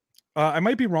 I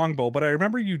might be wrong, Bo, but I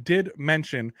remember you did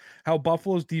mention how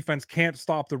Buffalo's defense can't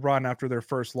stop the run after their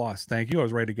first loss. Thank you. I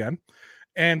was right again.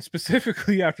 And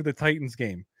specifically after the Titans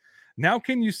game. Now,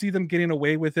 can you see them getting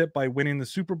away with it by winning the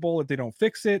Super Bowl if they don't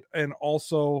fix it? And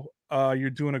also, you're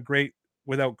doing a great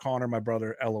without Conor, my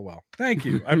brother. LOL. Thank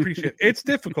you. I appreciate it. It's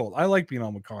difficult. I like being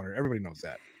on with Conor. Everybody knows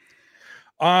that.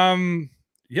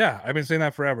 Yeah, I've been saying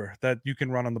that forever, that you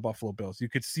can run on the Buffalo Bills. You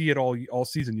could see it all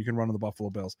season. You can run on the Buffalo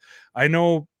Bills. I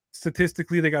know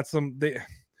statistically they got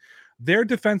their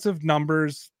defensive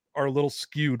numbers are a little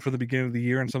skewed for the beginning of the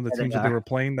year, and some of the teams that they were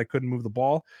playing that couldn't move the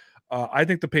ball. I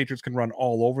think the Patriots can run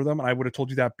all over them, and I would have told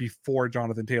you that before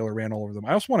Jonathan Taylor ran all over them.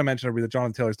 I also want to mention everybody that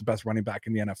Jonathan Taylor is the best running back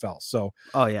in the NFL. So,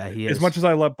 oh yeah, he is. As much as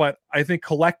I love, but I think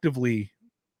collectively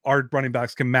our running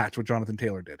backs can match what Jonathan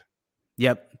Taylor did.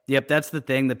 Yep. That's the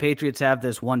thing. The Patriots have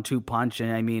this 1-2 punch,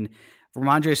 and I mean,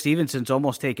 Ramondre Stevenson's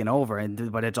almost taken over,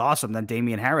 but it's awesome. Then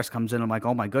Damian Harris comes in. I'm like,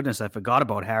 oh my goodness, I forgot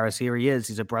about Harris. Here he is.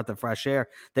 He's a breath of fresh air.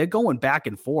 They're going back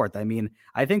and forth. I mean,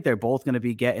 I think they're both going to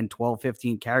be getting 12,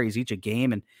 15 carries each a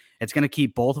game, and it's going to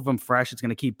keep both of them fresh. It's going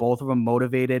to keep both of them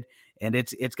motivated, and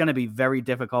it's going to be very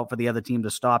difficult for the other team to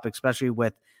stop, especially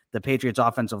with the Patriots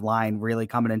offensive line really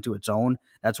coming into its own.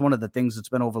 That's one of the things that's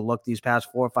been overlooked these past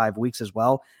 4 or 5 weeks as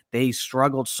well. They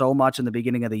struggled so much in the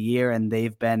beginning of the year, and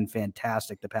they've been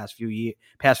fantastic the past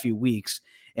few weeks.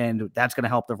 And that's going to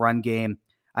help the run game.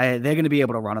 They're going to be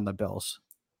able to run on the Bills.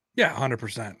 Yeah,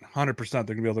 100%. 100% they're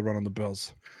going to be able to run on the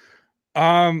Bills.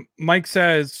 Mike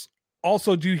says,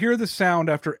 also, do you hear the sound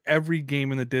after every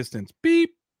game in the distance?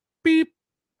 Beep, beep,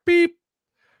 beep.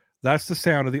 That's the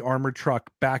sound of the armored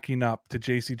truck backing up to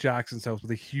JC Jackson's house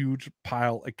with a huge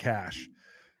pile of cash.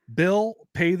 Bill,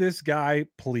 pay this guy,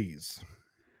 please.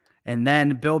 And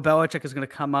then Bill Belichick is going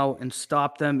to come out and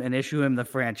stop them and issue him the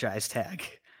franchise tag.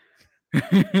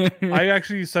 I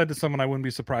actually said to someone I wouldn't be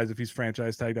surprised if he's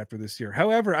franchise tagged after this year.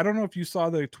 However, I don't know if you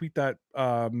saw the tweet that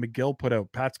McGill put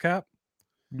out, Pat's cap.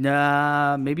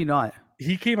 Nah, maybe not.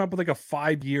 He came up with like a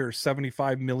 5-year,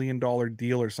 $75 million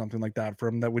deal or something like that for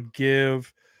him that would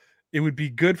give... It would be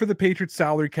good for the Patriots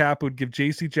salary cap. It would give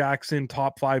JC Jackson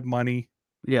top 5 money.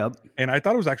 Yep. And I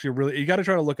thought it was actually you got to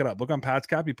try to look it up. Look on Pat's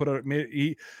cap. He put a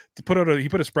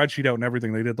spreadsheet out and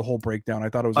everything. They did the whole breakdown. I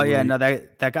thought it was.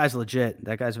 That guy's legit.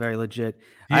 That guy's very legit.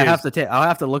 I'll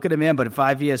have to look at him in, but in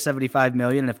 5 years, $75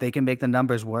 million. And if they can make the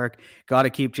numbers work, got to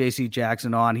keep JC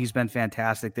Jackson on. He's been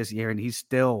fantastic this year, and he's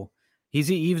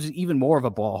even more of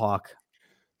a ball hawk.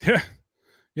 Yeah,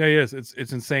 he is.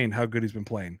 It's insane how good he's been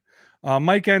playing.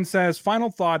 Mike N says, final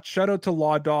thought, shout out to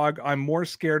Law Dog. I'm more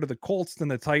scared of the Colts than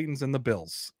the Titans and the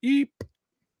Bills. Eep.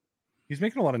 He's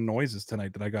making a lot of noises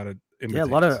tonight that I got to imitate.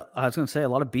 Yeah, I was going to say a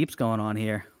lot of beeps going on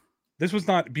here. This was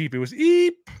not beep. It was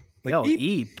eep. Like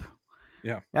eep.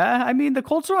 Yeah. I mean, the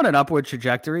Colts are on an upward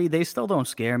trajectory. They still don't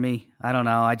scare me. I don't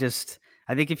know. I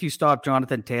think if you stop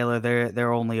Jonathan Taylor,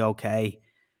 they're only okay.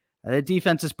 The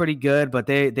defense is pretty good, but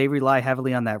they rely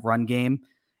heavily on that run game.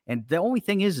 And the only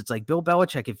thing is, it's like Bill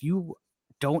Belichick, if you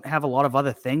don't have a lot of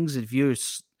other things, if you're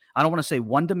I don't want to say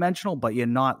one-dimensional, but you're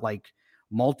not like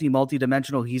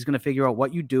multi-dimensional. He's going to figure out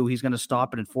what you do. He's going to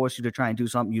stop it and force you to try and do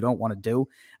something you don't want to do.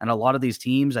 And a lot of these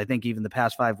teams, I think even the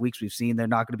past 5 weeks we've seen, they're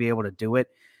not going to be able to do it.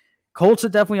 Colts are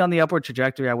definitely on the upward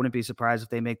trajectory. I wouldn't be surprised if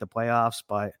they make the playoffs,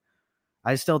 but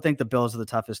I still think the Bills are the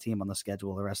toughest team on the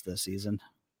schedule the rest of the season.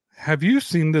 Have you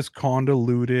seen this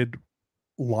convoluted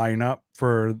lineup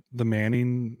for the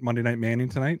Monday Night Manning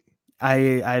tonight?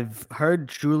 I've heard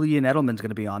Julian Edelman's going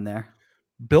to be on there.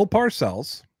 Bill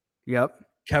Parcells. Yep.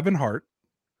 Kevin Hart.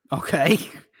 Okay.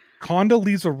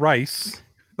 Condoleezza Rice.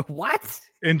 What?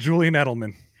 And Julian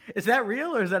Edelman. Is that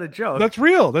real or is that a joke? That's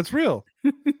real. Bill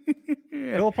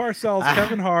Parcells,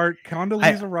 Kevin Hart,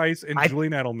 Condoleezza Rice, and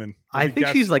Julian Edelman. I think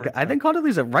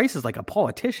Condoleezza Rice is like a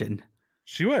politician.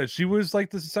 She was like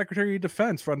the Secretary of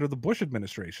Defense under the Bush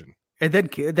administration. And then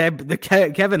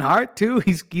Kevin Hart too.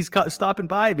 He's stopping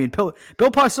by. I mean, Bill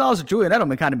Parcells and Julian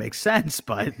Edelman kind of makes sense,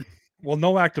 but well,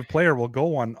 no active player will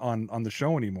go on the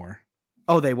show anymore.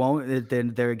 Oh, they won't.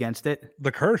 Then they're against it.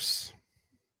 The curse.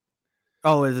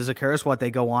 Oh, there's a curse. What,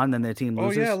 they go on, then their team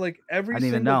loses? Oh yeah, like every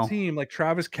single team. Like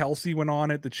Travis Kelce went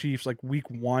on it. The Chiefs like week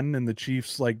 1, and the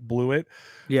Chiefs like blew it.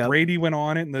 Yeah. Brady went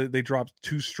on it, and they dropped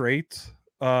 2 straight.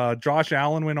 Josh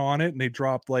Allen went on it, and they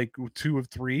dropped like 2 of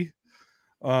 3.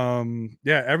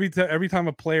 Yeah, every time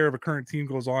a player of a current team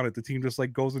goes on it, the team just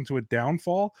like goes into a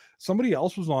downfall. Somebody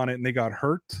else was on it, and they got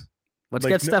hurt. Let's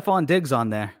get Stephon Diggs on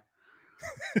there.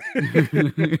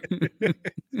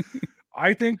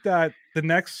 I think that the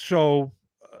next show,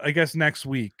 I guess next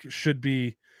week, should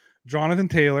be Jonathan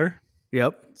Taylor.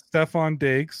 Yep. Stephon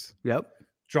Diggs. Yep.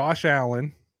 Josh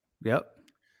Allen. Yep.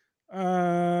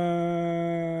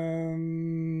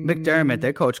 McDermott,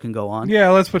 their coach, can go on. Yeah,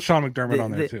 let's put Sean McDermott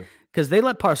on there too. Because they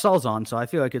let Parcells on, so I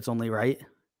feel like it's only right.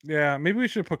 Yeah, maybe we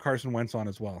should put Carson Wentz on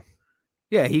as well.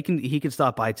 Yeah, he can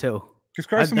stop by too.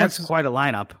 Because that's quite a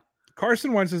lineup.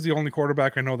 Carson Wentz is the only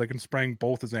quarterback I know that can sprain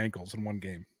both his ankles in one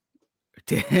game.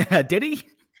 Did he?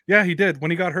 Yeah, he did.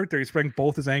 When he got hurt there, he sprained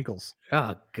both his ankles.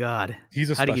 Oh God.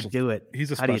 How do you do it?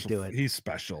 How do you do it? He's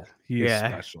special. He is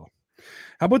special.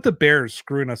 How about the Bears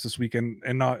screwing us this weekend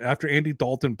and not after Andy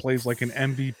Dalton plays like an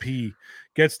MVP,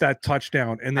 gets that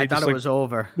touchdown, and they thought it was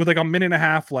over with like a minute and a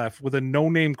half left with a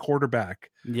no-name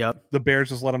quarterback. Yep. The Bears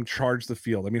just let him charge the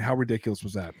field. I mean, how ridiculous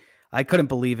was that? I couldn't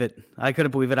believe it. I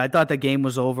thought the game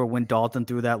was over when Dalton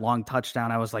threw that long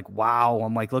touchdown. I was like, wow.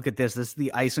 I'm like, look at this. This is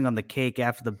the icing on the cake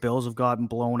after the Bills have gotten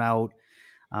blown out.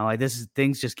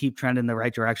 Things just keep trending in the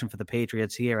right direction for the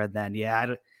Patriots here. And then,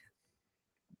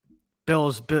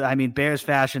 Bears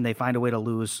fashion, they find a way to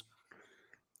lose.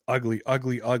 Ugly.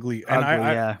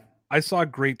 And I saw a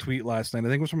great tweet last night. I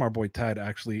think it was from our boy Ted,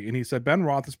 actually. And he said, Ben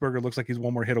Roethlisberger looks like he's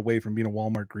one more hit away from being a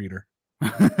Walmart greeter.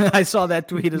 I saw that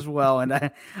tweet as well,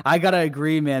 and I gotta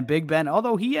agree, man. Big Ben,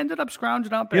 although he ended up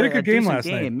scrounging up, he had a good game last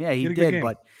night. Yeah, he did,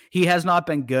 but he has not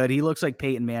been good. He looks like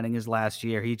Peyton Manning his last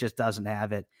year. He just doesn't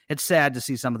have it. It's sad to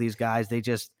see some of these guys. They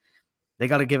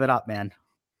got to give it up, man.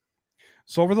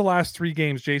 So over the last 3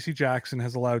 games, J.C. Jackson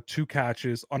has allowed 2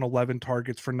 catches on 11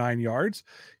 targets for 9 yards.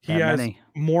 He has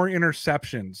more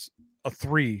interceptions,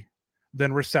 3,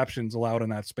 than receptions allowed in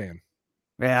that span.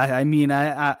 Yeah, I mean,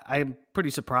 I'm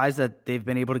pretty surprised that they've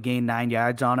been able to gain 9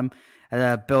 yards on him.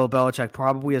 Bill Belichick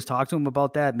probably has talked to him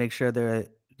about that, make sure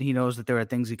he knows that there are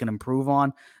things he can improve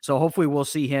on. So hopefully we'll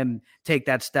see him take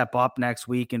that step up next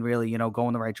week and really, go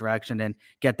in the right direction and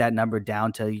get that number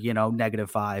down to,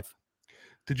 -5.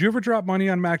 Did you ever drop money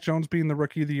on Mac Jones being the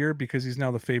rookie of the year because he's now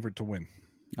the favorite to win?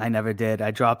 I never did.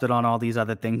 I dropped it on all these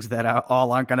other things that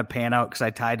aren't going to pan out because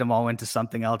I tied them all into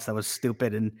something else that was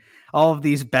stupid. And all of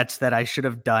these bets that I should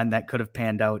have done that could have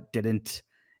panned out didn't.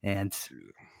 And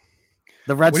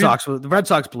the Red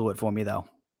Sox blew it for me, though.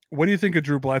 What do you think of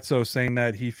Drew Bledsoe saying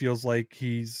that he feels like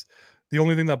the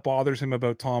only thing that bothers him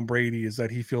about Tom Brady is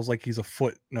that he feels like he's a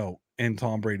footnote in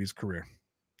Tom Brady's career?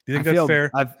 Do you think that's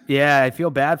fair? I feel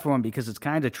bad for him because it's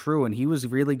kind of true, and he was a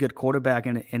really good quarterback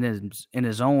in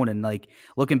his own. And like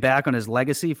looking back on his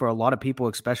legacy, for a lot of people,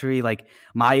 especially like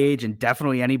my age, and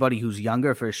definitely anybody who's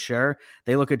younger for sure,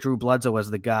 they look at Drew Bledsoe as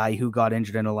the guy who got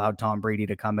injured and allowed Tom Brady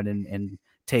to come in and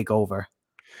take over.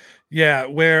 Yeah,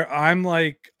 where I'm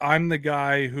the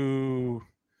guy who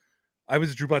I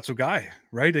was a Drew Bledsoe guy,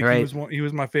 right? Like he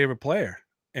was my favorite player,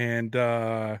 and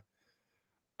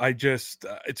I just,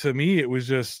 to me, it was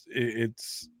just,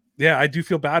 I do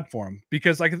feel bad for him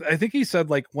because I think he said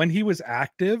like when he was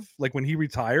active, like when he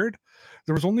retired,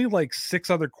 there was only like 6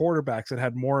 other quarterbacks that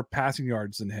had more passing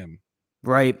yards than him.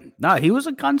 Right. No, he was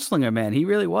a gunslinger, man. He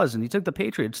really was. And he took the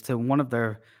Patriots to one of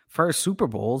their first Super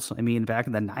Bowls. I mean, back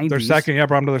in the 90s. Their second,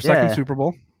 brought him to their second Super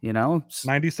Bowl.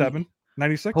 97,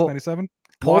 96, 97.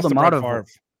 Pulled them out of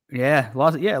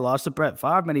Lost to Brett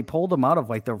Favre, and he pulled him out of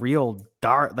like the real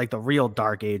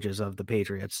dark ages of the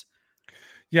Patriots.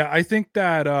 Yeah, I think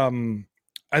that when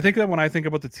I think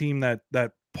about the team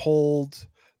that pulled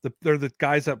the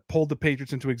guys that pulled the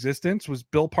Patriots into existence was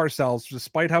Bill Parcells,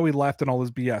 despite how he left and all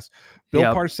his BS. Bill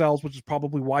Parcells, which is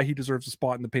probably why he deserves a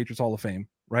spot in the Patriots Hall of Fame,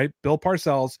 right? Bill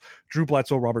Parcells, Drew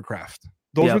Bledsoe, Robert Kraft.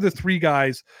 Those were the three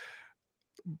guys.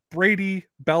 Brady,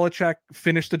 Belichick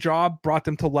finished the job, brought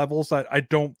them to levels that I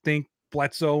don't think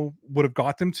Bledsoe would have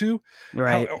got them to.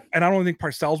 Right. And I don't think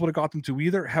Parcells would have got them to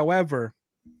either. However,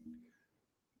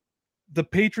 the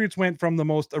Patriots went from the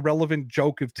most irrelevant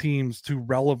joke of teams to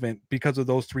relevant because of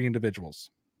those three individuals.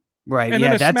 Right. And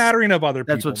then a smattering of other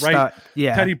people, right?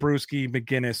 Teddy Bruschi,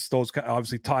 McGinnis, those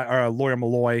obviously Lawyer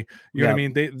Malloy, you know what I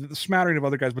mean? The smattering of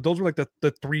other guys, but those were like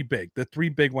the three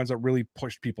big ones that really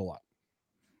pushed people up.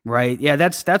 Right. Yeah,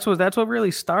 that's what really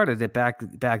started it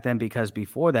back then, because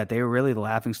before that they were really the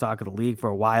laughingstock of the league for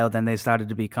a while. Then they started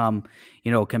to become,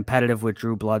 competitive with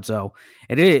Drew Bledsoe.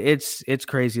 It's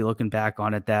crazy looking back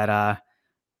on it that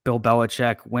Bill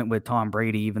Belichick went with Tom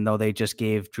Brady, even though they just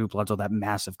gave Drew Bledsoe that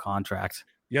massive contract.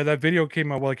 Yeah, that video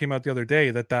came out. Well, it came out the other day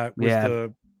that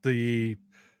was it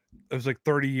was like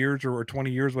 30 years or 20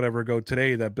 years, whatever ago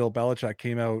today, that Bill Belichick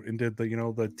came out and did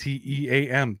the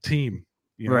TEAM team.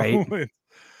 Right.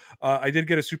 I did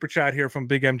get a super chat here from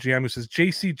Big MGM who says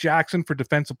JC Jackson for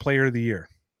Defensive Player of the Year.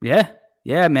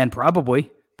 Yeah, man, probably.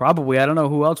 I don't know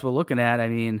who else we're looking at. I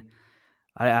mean,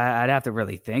 I'd have to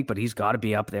really think, but he's got to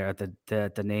be up there at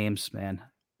the names, man.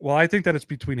 Well, I think that it's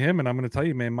between him and I'm going to tell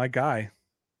you, man, my guy,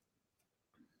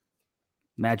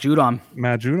 Matt Judon,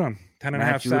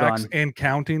 10.5 sacks and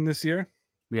counting this year.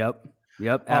 Yep.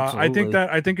 Absolutely.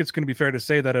 I think it's going to be fair to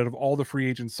say that out of all the free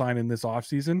agents signed in this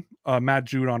offseason, Matt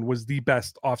Judon was the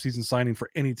best offseason signing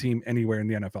for any team anywhere in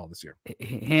the NFL this year.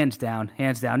 Hands down.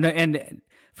 And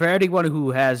for anyone who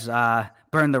has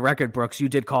burned the record, Brooks, you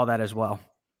did call that as well.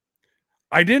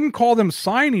 I didn't call them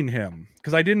signing him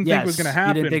because I didn't think it was going to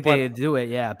happen. You didn't think they'd do it,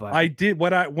 yeah. But I did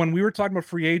when we were talking about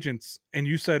free agents and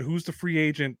you said, who's the free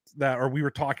agent or we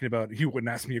were talking about, you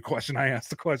wouldn't ask me a question. I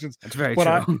asked the questions. That's very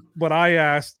true. But I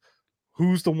asked,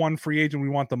 who's the one free agent we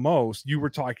want the most? You were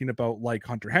talking about like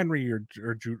Hunter Henry or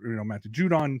Matthew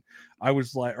Judon. I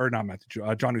was like, or not Matthew,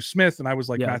 Jonnu Smith, and I was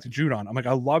like Matthew Judon. I'm like,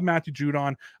 I love Matthew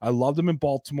Judon. I loved him in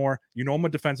Baltimore. I'm a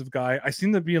defensive guy. I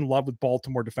seem to be in love with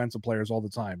Baltimore defensive players all the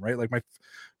time, right? Like my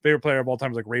favorite player of all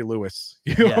time is like Ray Lewis.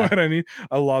 You know what I mean?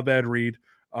 I love Ed Reed.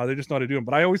 They just know how to do him.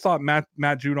 But I always thought Matt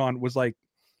Judon was like.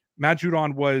 Matt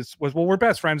Judon was well, we're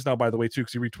best friends now, by the way, too,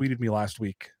 because he retweeted me last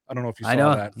week. I don't know if you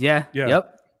saw that. Yeah.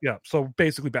 Yep. Yeah, so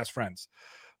basically best friends.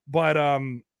 But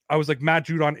I was like, Matt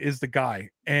Judon is the guy.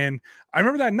 And I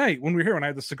remember that night when we were here, when I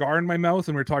had the cigar in my mouth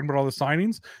and we were talking about all the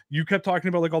signings, you kept talking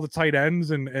about like all the tight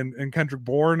ends and Kendrick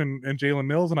Bourne and Jalen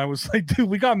Mills. And I was like, dude,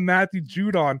 we got Matthew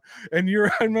Judon. And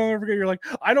I never forget, you're like,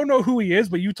 I don't know who he is,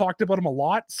 but you talked about him a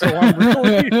lot. So I'm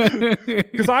really,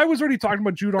 because I was already talking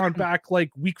about Judon back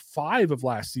like week 5 of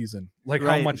last season, like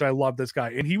how much I love this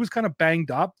guy. And he was kind of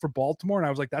banged up for Baltimore. And I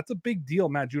was like, that's a big deal,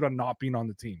 Matt Judon not being on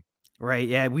the team. Right.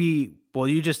 Yeah.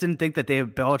 You just didn't think that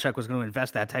Belichick was going to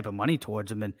invest that type of money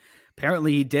towards him. And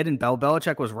apparently he did. And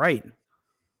Belichick was right.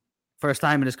 First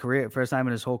time in his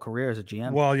whole career as a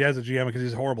GM. Well, yeah, as a GM, because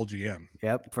he's a horrible GM.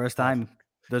 Yep. First time.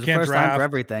 There's a first time for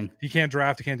everything. He can't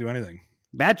draft. He can't do anything.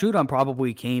 Matt Judon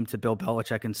probably came to Bill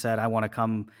Belichick and said, I want to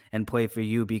come and play for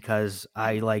you because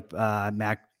I like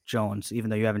Mac Jones, even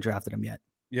though you haven't drafted him yet.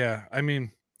 Yeah. I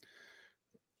mean,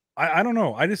 I don't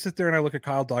know. I just sit there and I look at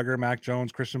Kyle Duggar, Mac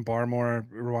Jones, Christian Barmore,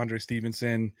 Ramondre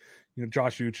Stevenson,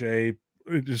 Josh Uche,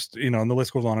 just, and the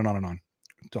list goes on and on and on.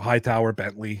 To Hightower,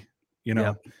 Bentley,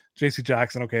 JC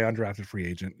Jackson, okay, undrafted free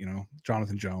agent,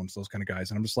 Jonathan Jones, those kind of guys.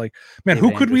 And I'm just like, man,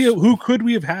 who could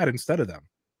we have had instead of them?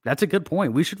 That's a good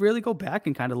point. We should really go back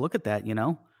and kind of look at that,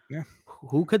 Yeah.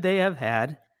 Who could they have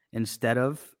had instead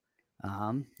of,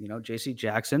 JC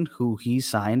Jackson, who he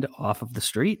signed off of the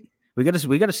street? We got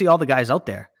to see all the guys out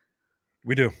there.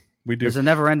 We do. There's a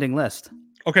never-ending list.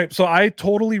 Okay, so I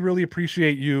totally really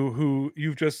appreciate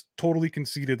you've just totally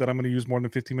conceded that I'm going to use more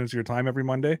than 15 minutes of your time every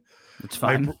Monday. It's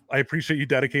fine. I appreciate you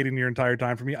dedicating your entire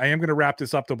time for me. I am going to wrap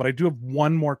this up though, but I do have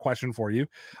one more question for you.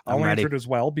 I'll answer it as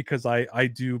well because I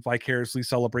do vicariously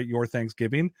celebrate your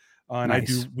Thanksgiving. And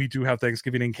nice. we do have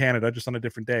Thanksgiving in Canada, just on a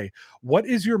different day. What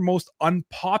is your most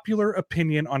unpopular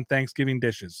opinion on Thanksgiving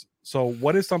dishes? So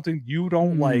what is something you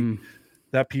don't like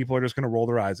that people are just going to roll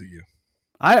their eyes at you?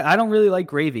 I don't really like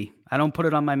gravy. I don't put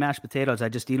it on my mashed potatoes. I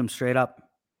just eat them straight up.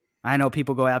 I know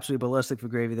people go absolutely ballistic for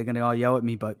gravy. They're going to all yell at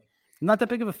me, but I'm not that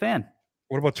big of a fan.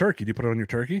 What about turkey? Do you put it on your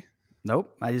turkey?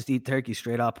 Nope. I just eat turkey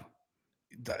straight up.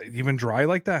 Even dry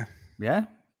like that? Yeah,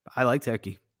 I like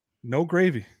turkey. No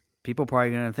gravy. People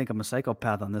probably going to think I'm a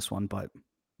psychopath on this one, but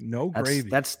no gravy.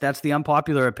 That's the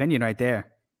unpopular opinion right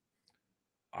there.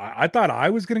 I thought I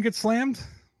was going to get slammed,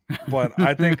 but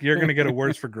I think you're going to get a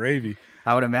worse for gravy.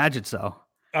 I would imagine so.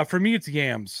 For me, it's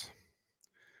yams.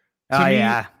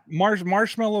 Yeah.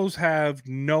 Marshmallows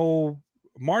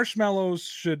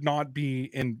should not be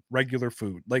in regular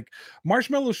food. Like,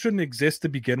 marshmallows shouldn't exist to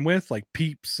begin with, like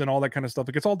Peeps and all that kind of stuff.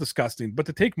 Like, it's all disgusting. But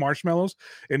to take marshmallows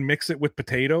and mix it with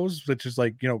potatoes, which is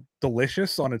like,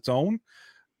 delicious on its own,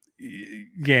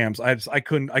 yams. I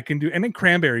can do. And then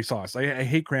cranberry sauce. I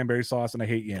hate cranberry sauce and I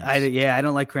hate yams. I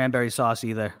don't like cranberry sauce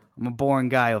either. I'm a boring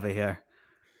guy over here.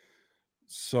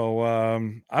 So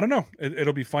I don't know.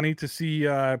 It'll be funny to see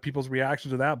people's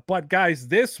reactions to that. But guys,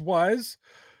 this was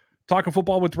Talking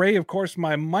Football with Ray. Of course,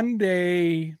 my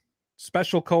Monday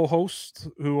special co-host,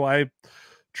 who I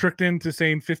tricked into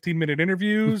saying 15-minute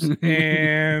interviews,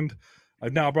 and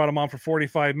I've now brought him on for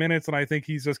 45 minutes, and I think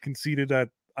he's just conceded that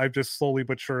I've just slowly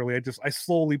but surely, I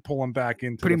slowly pull him back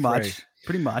into pretty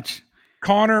much.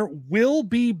 Conor will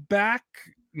be back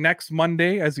next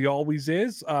Monday, as he always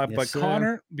is. Yes, but sir.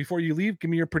 Conor, before you leave, give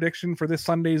me your prediction for this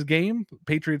Sunday's game,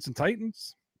 Patriots and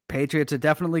Titans. Patriots are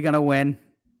definitely going to win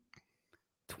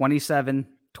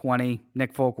 27-20.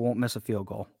 Nick Folk won't miss a field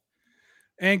goal.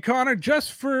 And Conor,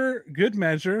 just for good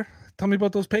measure, tell me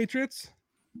about those Patriots.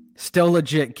 Still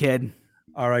legit, kid.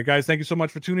 All right, guys, thank you so much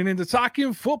for tuning in to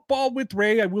Talking Football with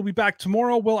Ray. I will be back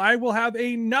tomorrow. Well, I will have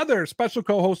another special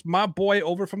co-host, my boy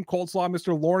over from Coldslaw,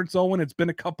 Mr. Lawrence Owen. It's been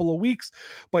a couple of weeks,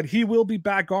 but he will be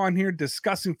back on here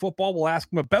discussing football. We'll ask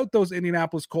him about those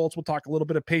Indianapolis Colts. We'll talk a little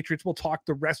bit of Patriots. We'll talk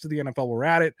the rest of the NFL. We're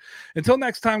at it. Until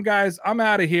next time, guys, I'm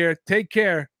out of here. Take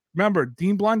care. Remember,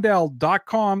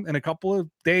 DeanBlundell.com. In a couple of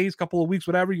days, couple of weeks,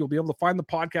 whatever, you'll be able to find the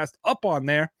podcast up on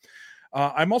there.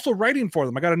 I'm also writing for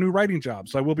them. I got a new writing job,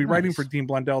 so I will be writing for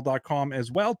DeanBlundell.com as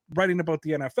well, writing about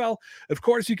the NFL. Of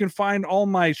course, you can find all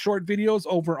my short videos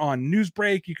over on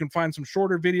Newsbreak. You can find some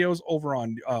shorter videos over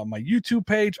on my YouTube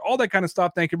page, all that kind of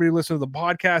stuff. Thank you for listening to the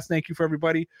podcast. Thank you for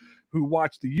everybody who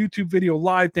watched the YouTube video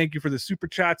live. Thank you for the super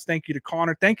chats. Thank you to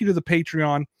Conor. Thank you to the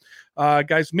Patreon.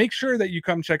 Guys, make sure that you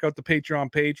come check out the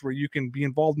Patreon page where you can be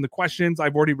involved in the questions.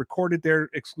 I've already recorded their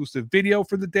exclusive video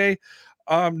for the day.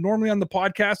 Normally on the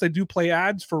podcast, I do play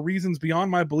ads for reasons beyond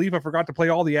my belief. I forgot to play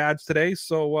all the ads today.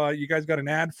 So you guys got an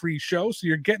ad-free show. So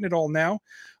you're getting it all now.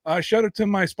 Shout out to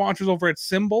my sponsors over at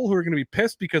Symbol, who are going to be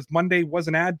pissed because Monday was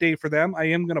an ad day for them. I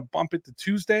am going to bump it to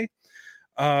Tuesday.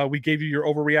 We gave you your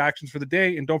overreactions for the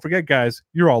day. And don't forget, guys,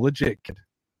 you're all legit, kid.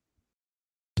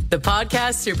 The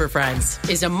Podcast Super Friends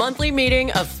is a monthly meeting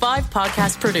of 5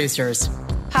 podcast producers.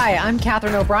 Hi, I'm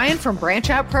Katherine O'Brien from Branch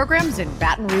Out Programs in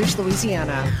Baton Rouge,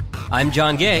 Louisiana. I'm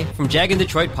John Gay from Jag and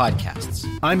Detroit Podcasts.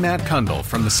 I'm Matt Kundle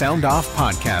from the Sound Off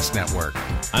Podcast Network.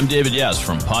 I'm David Yaz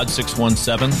from Pod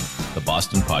 617, the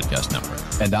Boston Podcast Network.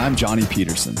 And I'm Johnny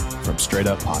Peterson from Straight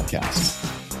Up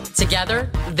Podcasts. Together,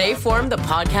 they form the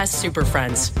Podcast Super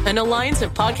Friends, an alliance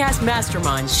of podcast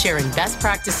masterminds sharing best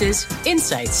practices,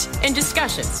 insights, and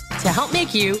discussions to help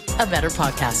make you a better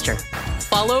podcaster.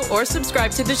 Follow or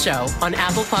subscribe to the show on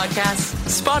Apple Podcasts,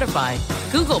 Spotify,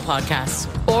 Google Podcasts,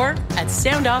 or at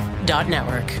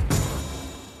soundoff.network.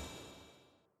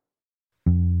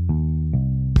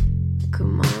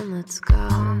 Come on, let's go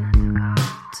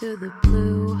to the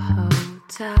Blue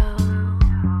Hotel.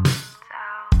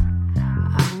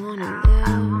 I wanna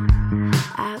live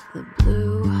at the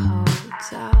Blue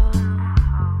Hotel.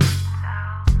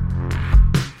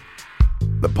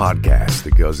 The podcast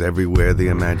that goes everywhere the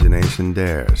imagination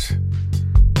dares.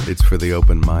 It's for the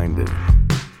open-minded,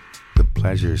 the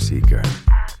pleasure seeker.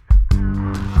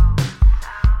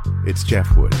 It's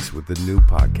Jeff Woods with the new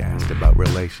podcast about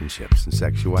relationships and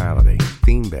sexuality,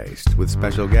 theme-based with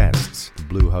special guests, the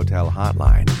Blue Hotel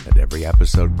Hotline, and every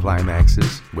episode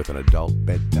climaxes with an adult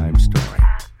bedtime story.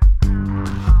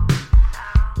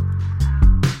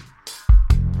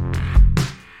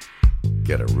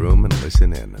 Get a room and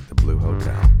listen in at the Blue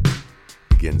Hotel.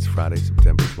 Begins Friday,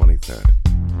 September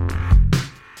 23rd.